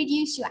fitness will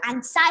reduce your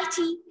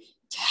anxiety,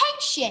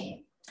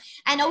 tension,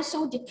 and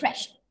also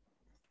depression.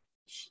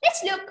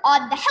 Let's look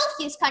at the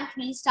healthiest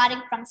countries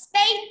starting from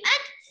Spain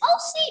and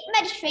also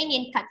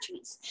Mediterranean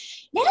countries.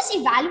 Let us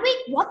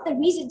evaluate what the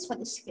reasons for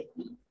this could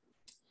be.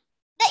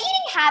 The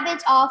eating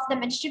habits of the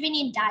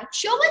Mediterranean diet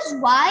show us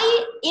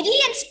why Italy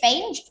and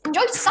Spain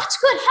enjoy such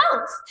good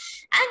health.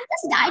 And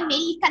this diet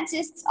mainly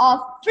consists of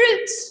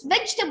fruits,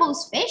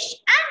 vegetables, fish,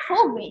 and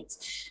whole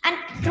grains. And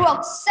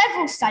throughout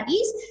several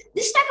studies,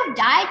 this type of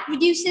diet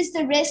reduces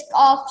the risk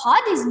of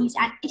heart disease,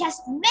 and it has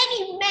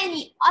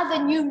many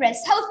other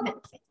numerous health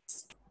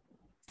benefits.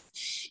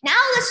 Now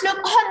let's look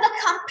on the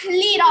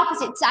complete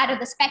opposite side of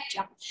the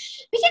spectrum.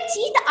 We can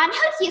see the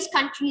unhealthiest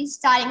countries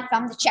starting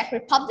from the Czech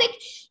Republic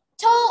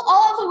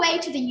all the way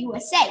to the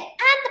USA.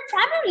 And the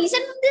primary reason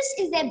for this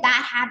is their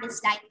bad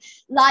habits like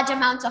large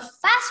amounts of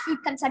fast food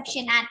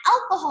consumption and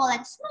alcohol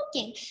and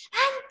smoking.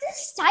 And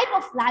this type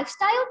of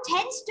lifestyle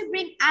tends to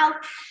bring out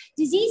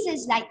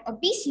diseases like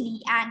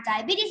obesity and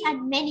diabetes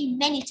and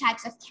many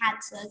types of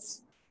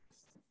cancers.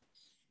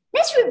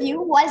 Let's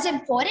review what is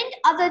important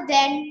other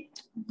than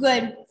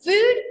good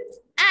food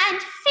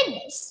and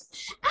fitness.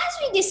 As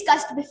we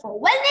discussed before,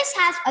 wellness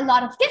has a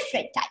lot of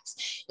different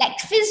types like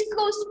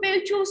physical,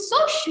 spiritual,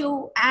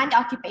 social, and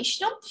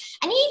occupational,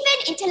 and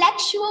even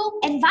intellectual,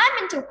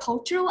 environmental,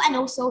 cultural, and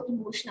also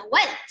emotional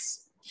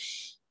wellness.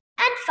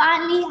 And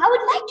finally, I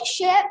would like to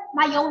share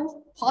my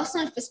own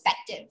personal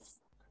perspective.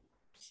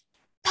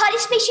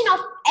 Participation of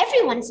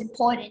everyone is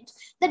important.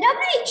 The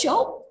WHO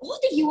or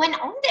the UN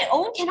on their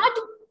own cannot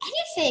do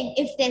anything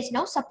if there's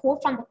no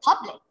support from the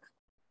public.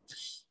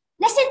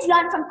 Lessons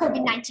learned from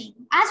COVID-19.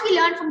 As we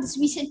learned from this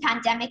recent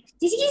pandemic,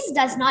 disease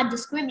does not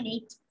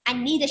discriminate,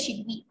 and neither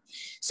should we.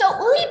 So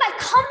only by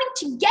coming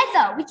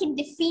together, we can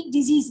defeat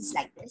diseases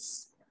like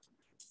this.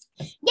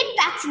 Get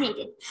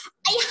vaccinated.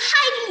 I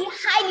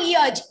highly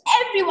urge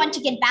everyone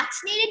to get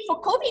vaccinated for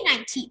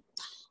COVID-19.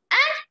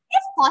 And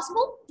if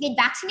possible, get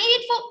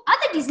vaccinated for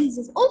other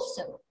diseases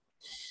also.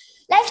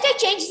 Lifestyle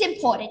change is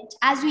important.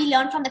 As we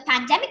learned from the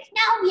pandemic,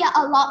 now we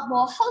are a lot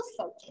more health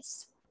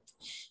focused.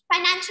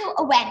 Financial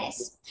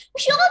awareness.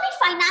 We should all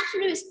be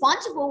financially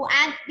responsible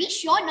and be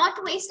sure not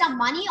to waste our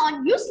money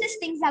on useless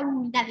things that we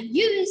will never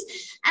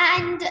use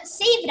and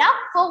save it up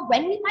for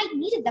when we might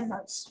need it the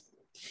most.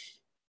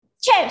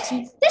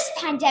 Charity. This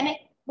pandemic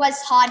was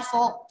hard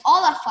for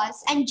all of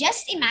us, and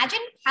just imagine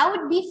how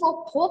it would be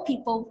for poor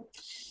people.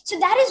 So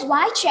that is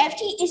why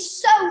charity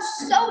is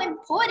so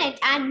important,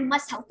 and we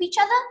must help each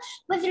other,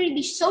 whether it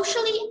be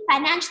socially,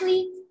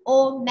 financially,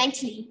 or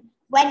mentally,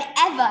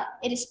 whenever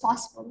it is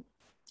possible.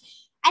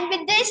 And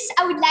with this,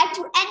 I would like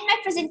to end my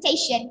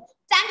presentation.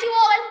 Thank you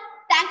all.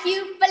 Thank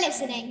you for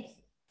listening.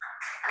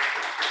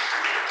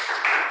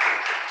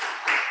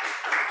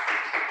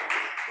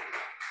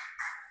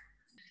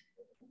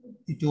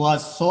 It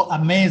was so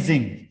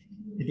amazing.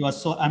 It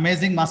was so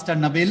amazing, Master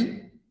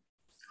Nabil.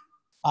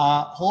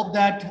 Hope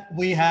that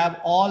we have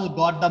all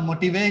got the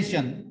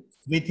motivation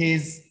with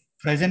his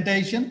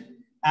presentation,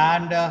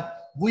 and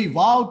we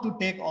vow to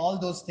take all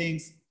those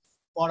things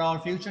for our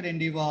future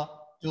endeavor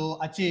to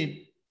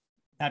achieve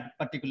that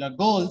particular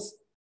goals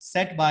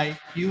set by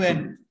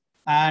UN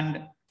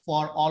and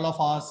for all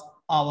of us,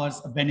 our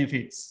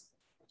benefits.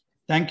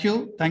 Thank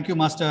you,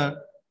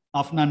 Master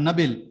Afnan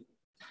Nabil.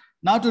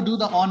 Now to do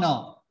the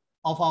honor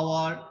of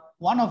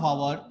one of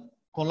our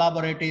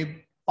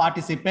collaborative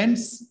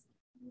participants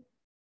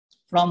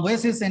from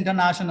Oasis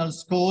International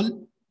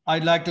School,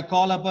 I'd like to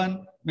call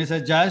upon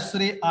Mrs.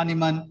 Jayashree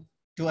Animan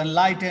to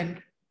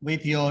enlighten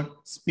with your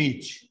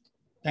speech.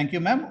 Thank you,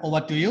 ma'am. Over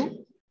to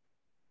you.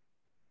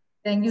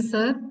 Thank you,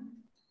 sir.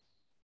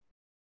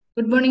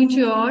 Good morning to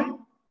you all,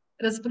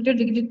 respected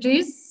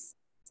dignitaries,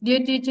 dear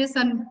teachers,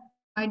 and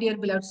my dear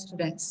beloved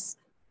students.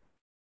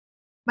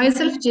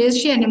 Myself,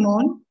 Jayashree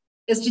Animan,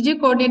 S.D.G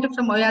coordinator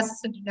from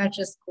Oasis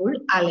International School,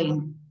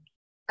 Alain.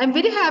 I'm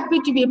very happy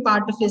to be a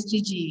part of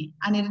S.D.G,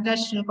 an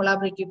international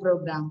collaborative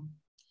program.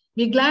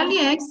 We gladly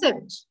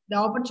accept the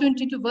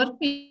opportunity to work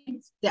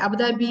with the Abu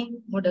Dhabi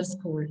Model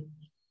School.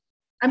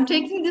 I'm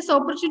taking this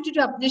opportunity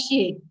to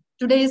appreciate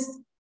today's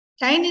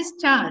tiny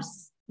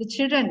stars, the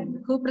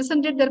children who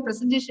presented their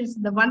presentations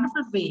in a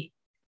wonderful way.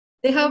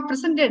 They have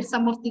presented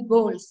some of the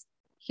goals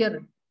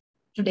here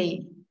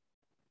today.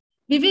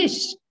 We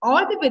wish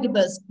all the very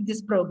best with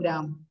this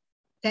program.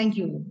 Thank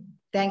you.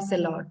 Thanks a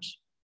lot.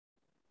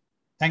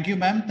 Thank you,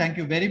 ma'am. Thank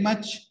you very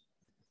much.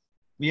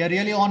 We are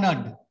really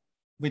honored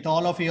with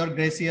all of your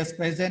gracious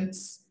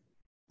presence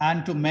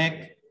and to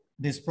make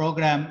this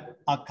program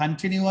a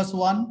continuous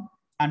one,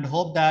 and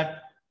hope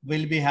that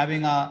we'll be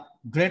having a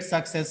great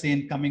success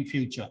in coming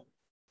future.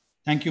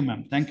 Thank you,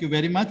 ma'am. Thank you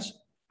very much.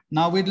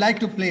 Now we'd like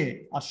to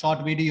play a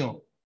short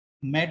video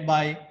made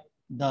by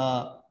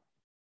the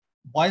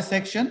boys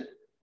section.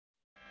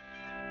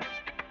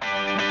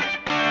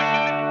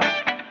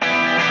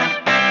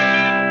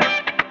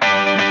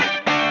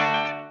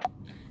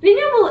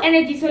 Renewable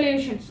energy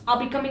solutions are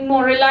becoming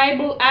more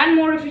reliable and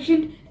more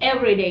efficient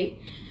every day.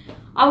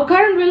 Our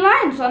current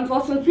reliance on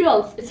fossil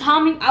fuels is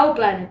harming our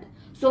planet,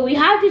 so we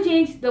have to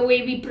change the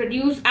way we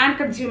produce and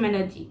consume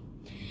energy.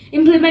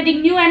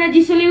 Implementing new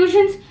energy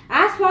solutions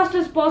as fast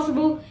as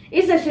possible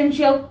is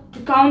essential to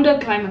counter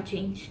climate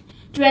change.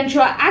 To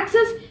ensure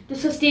access to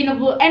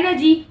sustainable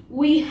energy,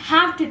 we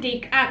have to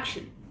take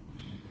action.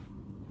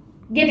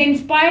 Get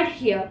inspired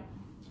here.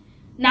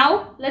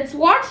 Now, let's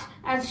watch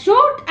a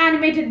short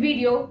animated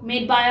video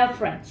made by our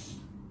friends.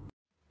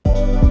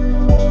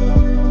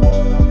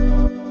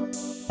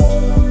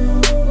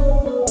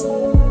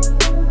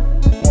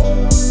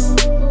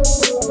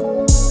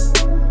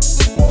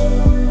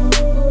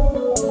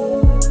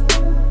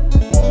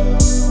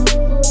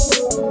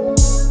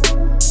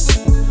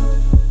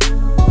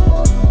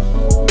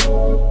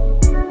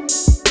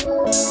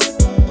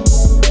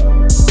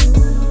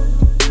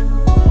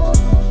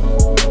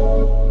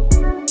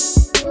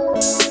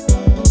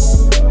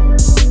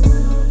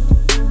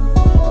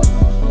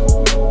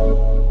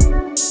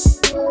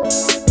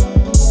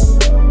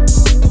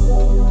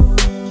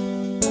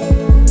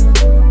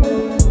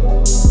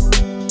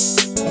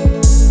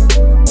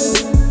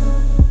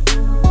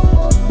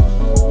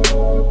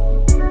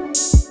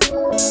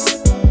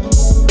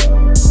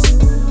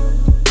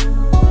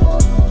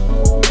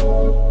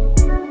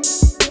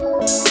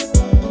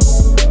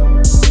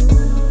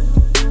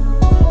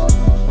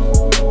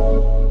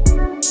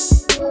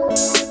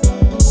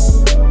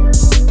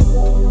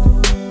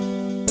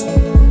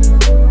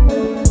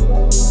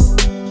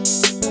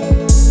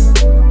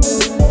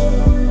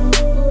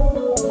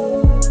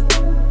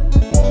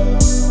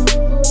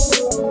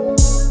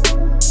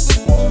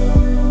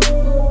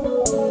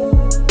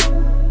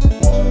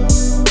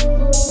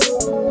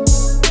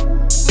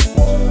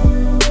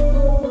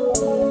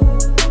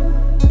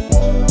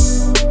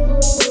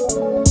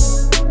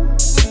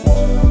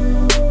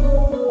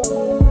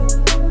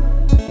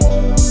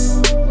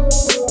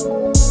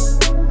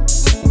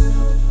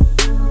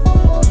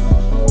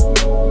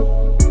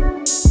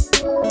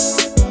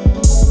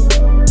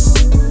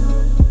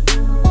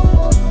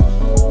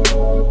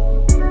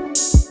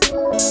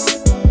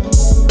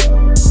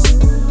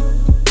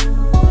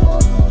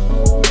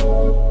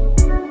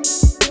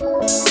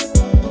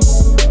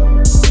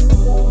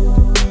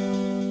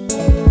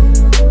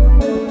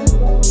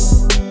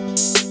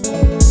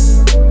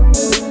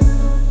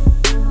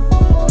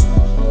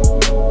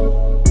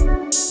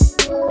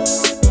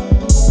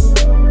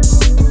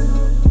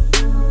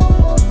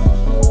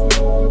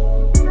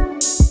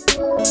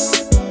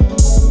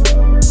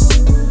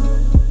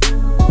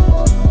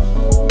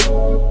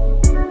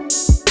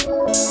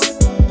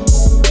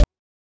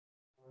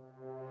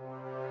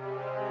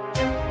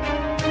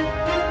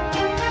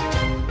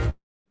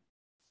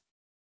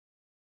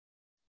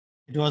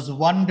 It was a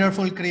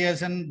wonderful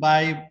creation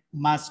by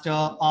Master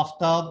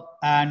Aftab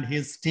and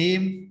his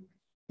team.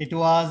 It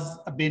was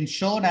been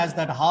shown as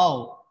that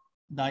how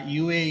the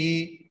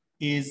UAE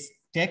is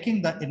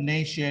taking the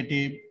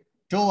initiative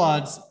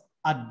towards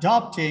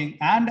adopting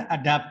and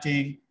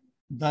adapting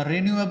the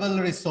renewable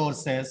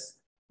resources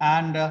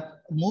and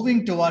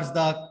moving towards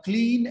the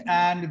clean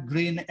and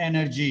green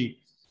energy.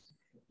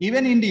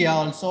 Even India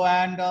also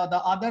and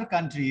the other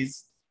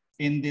countries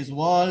in this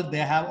world, they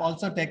have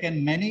also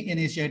taken many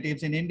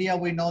initiatives. In India,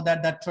 we know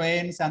that the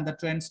trains and the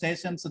train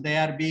stations, they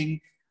are being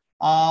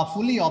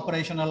fully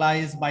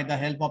operationalized by the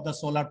help of the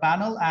solar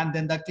panel, and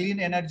then the clean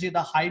energy,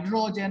 the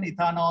hydrogen,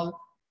 ethanol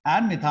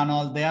and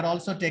methanol, they are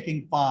also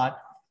taking part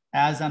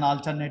as an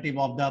alternative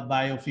of the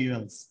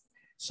biofuels.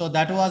 So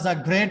that was a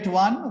great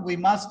one. We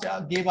must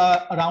give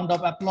a round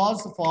of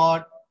applause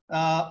for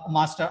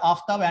Master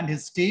Aftab and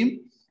his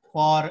team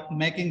for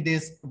making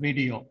this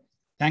video.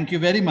 Thank you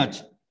very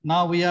much.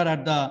 Now we are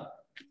at the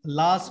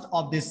last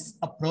of this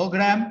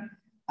program,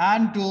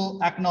 and to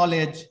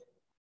acknowledge,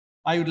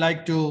 I would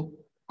like to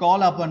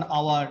call upon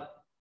our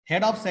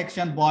head of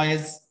section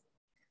boys,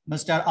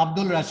 Mr.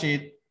 Abdul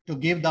Rashid, to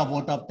give the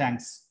vote of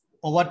thanks.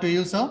 Over to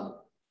you, sir.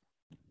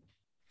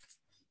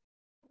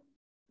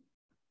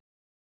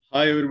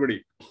 Hi,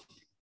 everybody.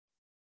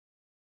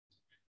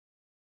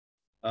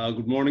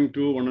 Good morning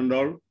to one and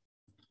all.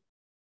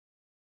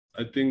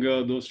 I think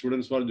those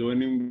students who are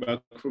joining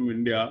back from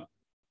India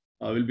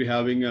will be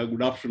having a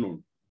good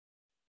afternoon.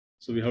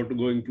 So we have to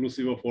go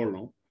inclusive of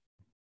all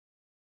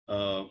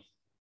now.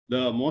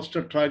 The most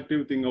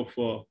attractive thing of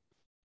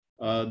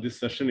this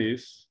session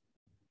is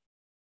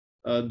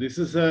this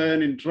is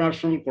an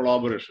international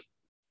collaboration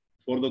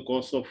for the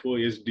cause of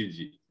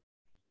S.D.G.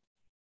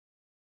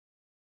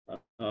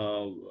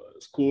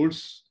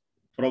 Schools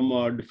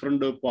from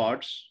different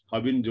parts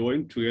have been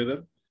joined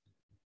together.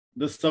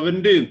 The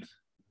 17th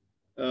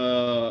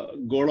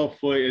goal of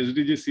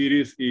S.D.G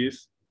series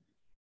is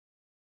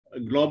a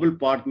global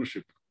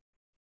partnership.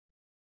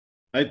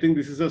 I think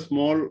this is a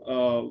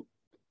small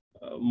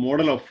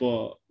model of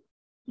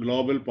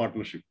global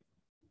partnership,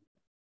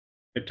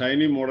 a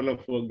tiny model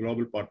of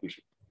global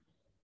partnership.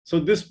 So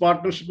this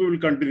partnership will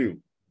continue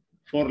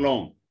for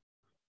long,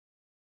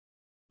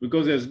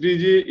 because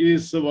S.D.G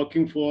is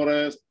working for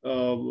a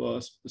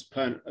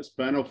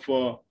span of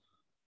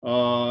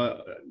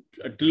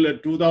till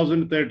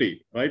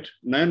 2030, right?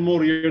 9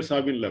 more years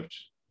have been left.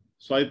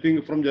 So I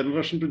think from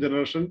generation to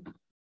generation,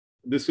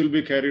 this will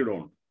be carried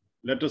on.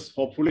 Let us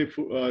hopefully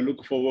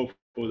look forward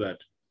for that.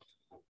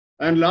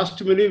 And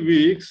last many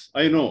weeks,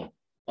 I know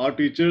our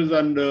teachers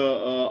and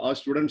our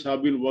students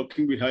have been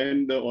working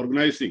behind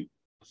organizing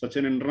such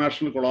an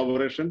international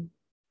collaboration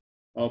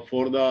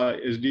for the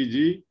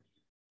S.D.G.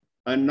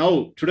 And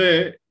now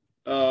today,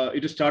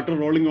 it started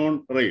rolling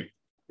on rail.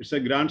 It's a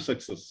grand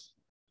success.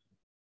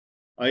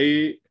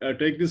 I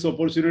take this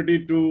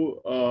opportunity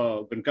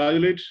to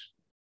congratulate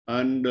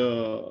and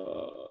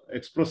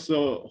express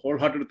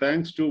wholehearted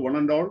thanks to one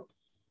and all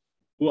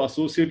who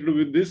associated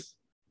with this,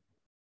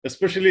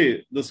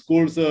 especially the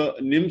schools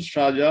NIMS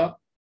Sharjah,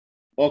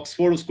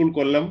 Oxford School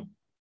Kollam,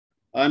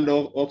 and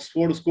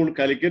Oxford School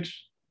Calicut,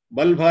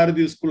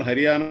 Bharati School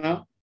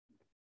Haryana,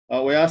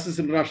 Oasis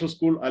International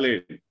School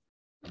Allied.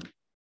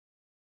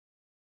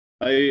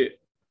 I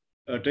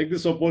take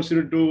this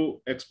opportunity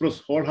to express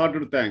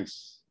wholehearted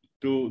thanks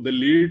to the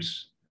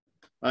leads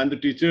and the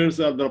teachers,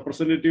 the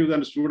representatives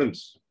and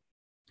students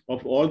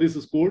of all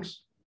these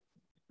schools.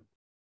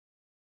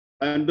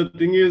 And the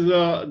thing is,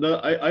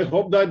 I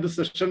hope that the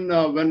session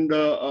went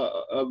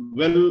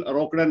well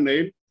rocked and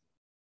nailed.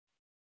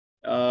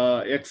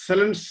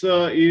 Excellence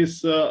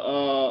is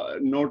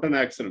not an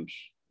accident.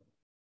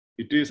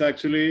 It is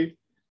actually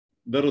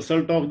the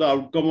result of the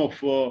outcome of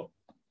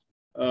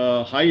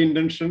high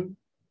intention,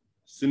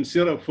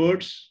 sincere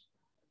efforts,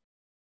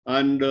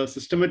 and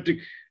systematic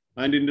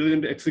and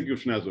intelligent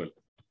execution as well.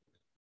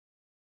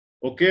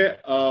 Okay.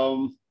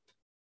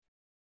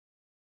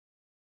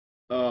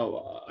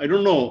 I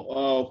don't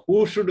know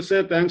who should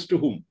say thanks to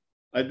whom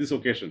at this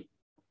occasion,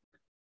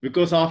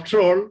 because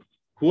after all,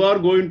 who are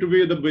going to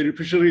be the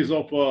beneficiaries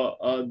of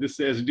this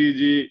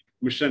S.D.G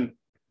mission?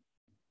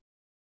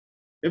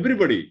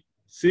 Everybody.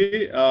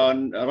 See,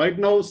 right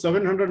now,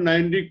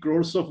 790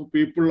 crores of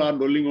people are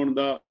dwelling on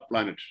the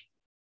planet.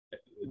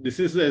 This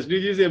is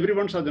S.D.G is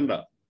everyone's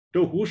agenda.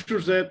 So who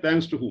should say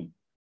thanks to whom?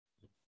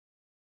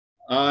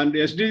 And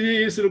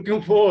S.D.G is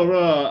looking for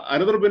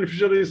another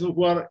beneficiaries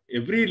who are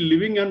every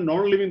living and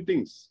non-living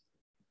things.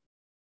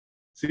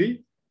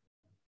 See,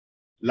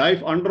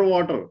 life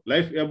underwater,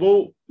 life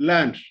above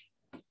land,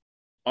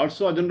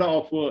 also agenda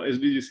of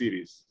S.D.G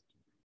series.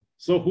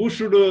 So who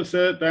should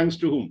say thanks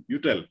to whom? You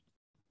tell.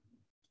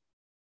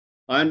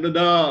 And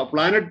the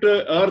planet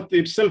Earth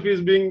itself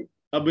is being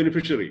a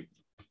beneficiary.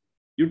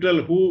 You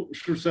tell who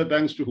should say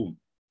thanks to whom.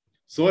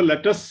 So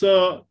let us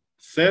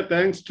say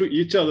thanks to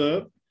each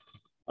other.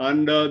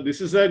 And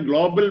this is a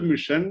global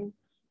mission,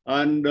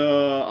 and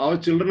our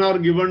children are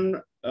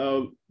given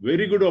a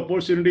very good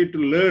opportunity to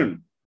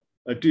learn,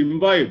 to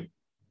imbibe,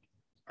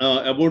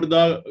 about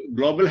the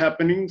global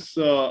happenings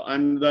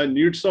and the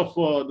needs of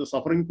the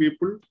suffering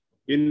people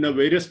in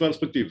various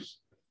perspectives.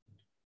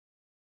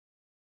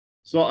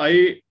 So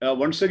I,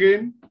 once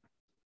again,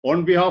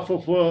 on behalf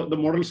of the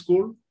model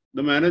school,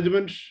 the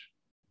management,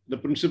 the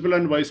principal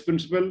and vice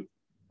principal,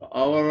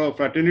 our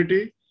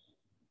fraternity,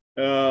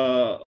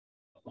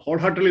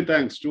 wholeheartedly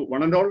thanks to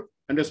one and all,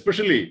 and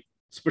especially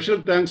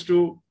special thanks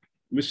to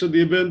Mr.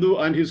 Deebendu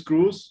and his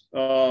crews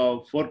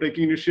for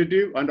taking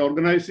initiative and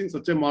organizing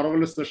such a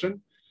marvelous session,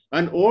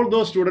 and all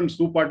those students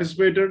who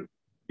participated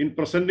in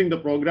presenting the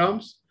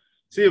programs.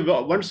 See,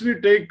 once we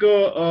take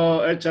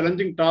a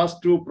challenging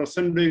task to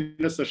present in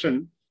a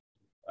session,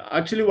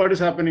 actually what is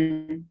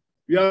happening?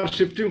 We are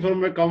shifting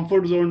from a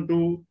comfort zone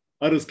to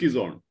a risky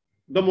zone.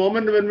 The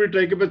moment when we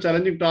take up a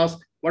challenging task,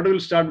 what will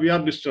start? We are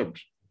disturbed.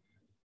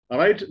 All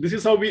right, this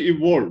is how we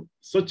evolve.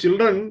 So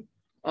children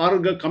are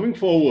coming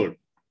forward.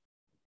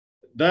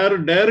 They are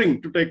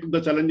daring to take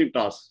the challenging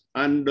task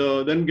and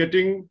then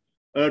getting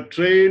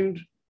trained.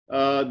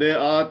 They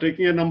are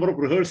taking a number of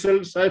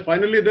rehearsals.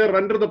 Finally, they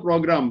render the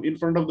program in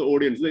front of the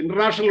audience, the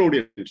international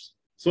audience.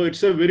 So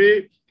it's a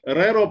very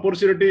rare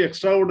opportunity,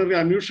 extraordinary,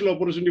 unusual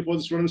opportunity for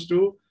the students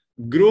to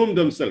groom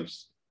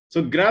themselves.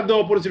 So grab the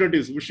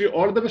opportunities. Wish you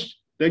all the best.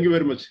 Thank you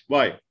very much.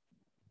 Bye.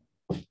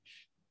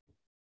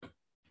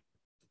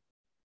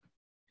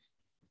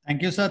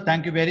 Thank you, sir.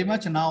 Thank you very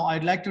much. Now,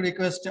 I'd like to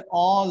request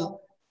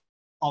all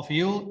of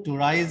you to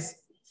rise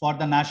for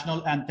the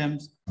national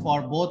anthems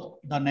for both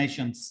the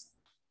nations.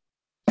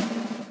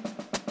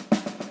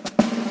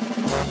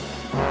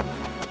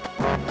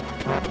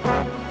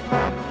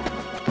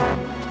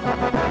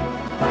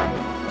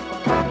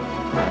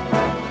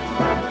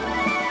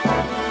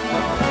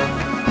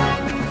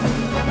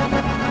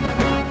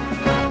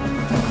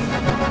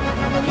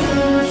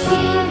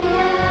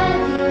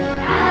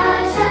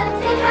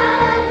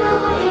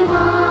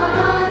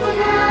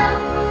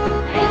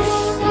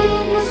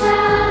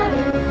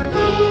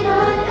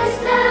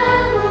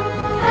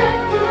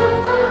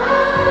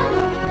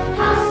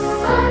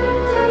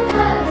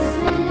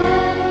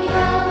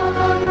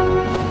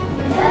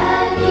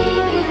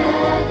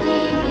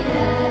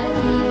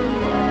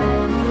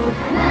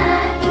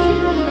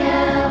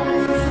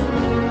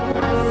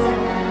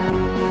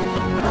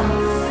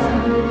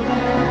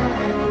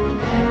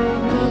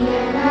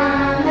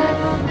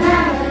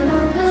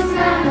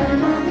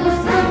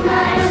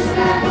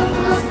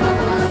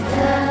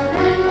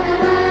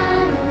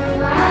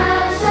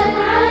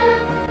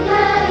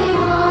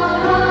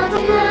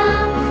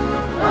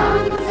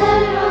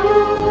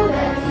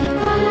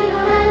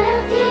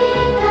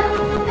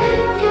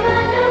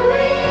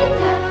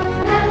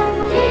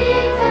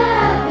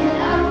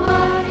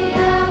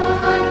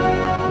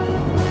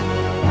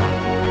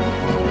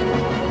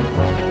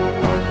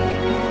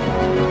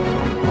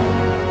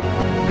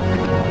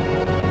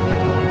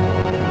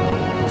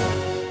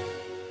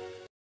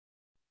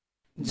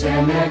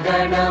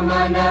 जनगण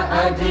मन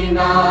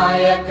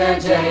अधिनायक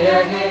जय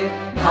हे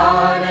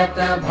भारत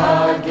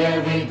भाग्य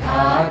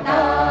विधाता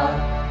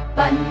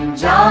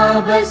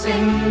पंजाब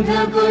सिंध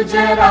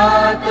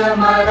गुजरात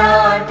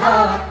मराठा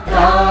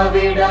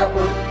द्राविड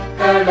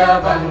उत्कल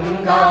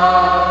बंगा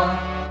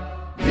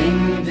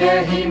विंध्य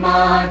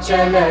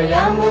हिमाचल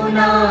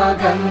यमुना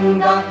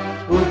गंगा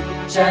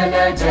उच्चल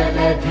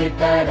जलधि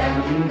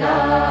तरंगा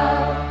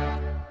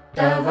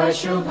तव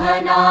शुभ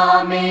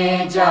नामे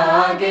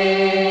जागे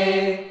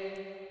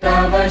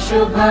तव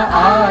शुभ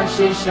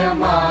आशीष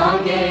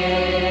मांगे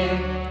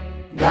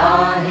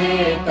गाहे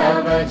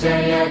तव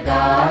जय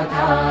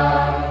गाथा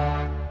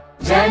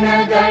जन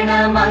गण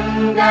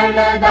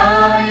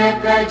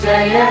मंगलदायक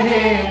जय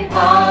हे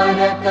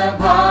भारत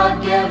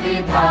भाग्य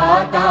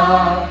विधाता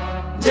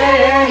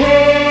जय हे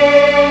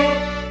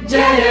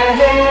जय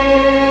हे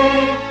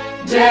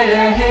जय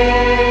हे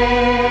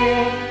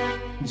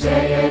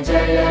जय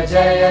जय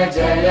जय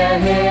जय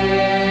हे.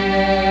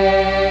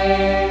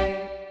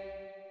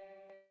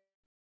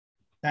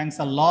 Thanks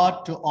a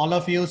lot to all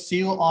of you. See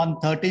you on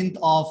 13th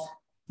of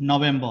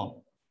November.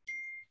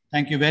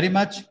 Thank you very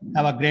much.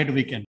 Have a great weekend.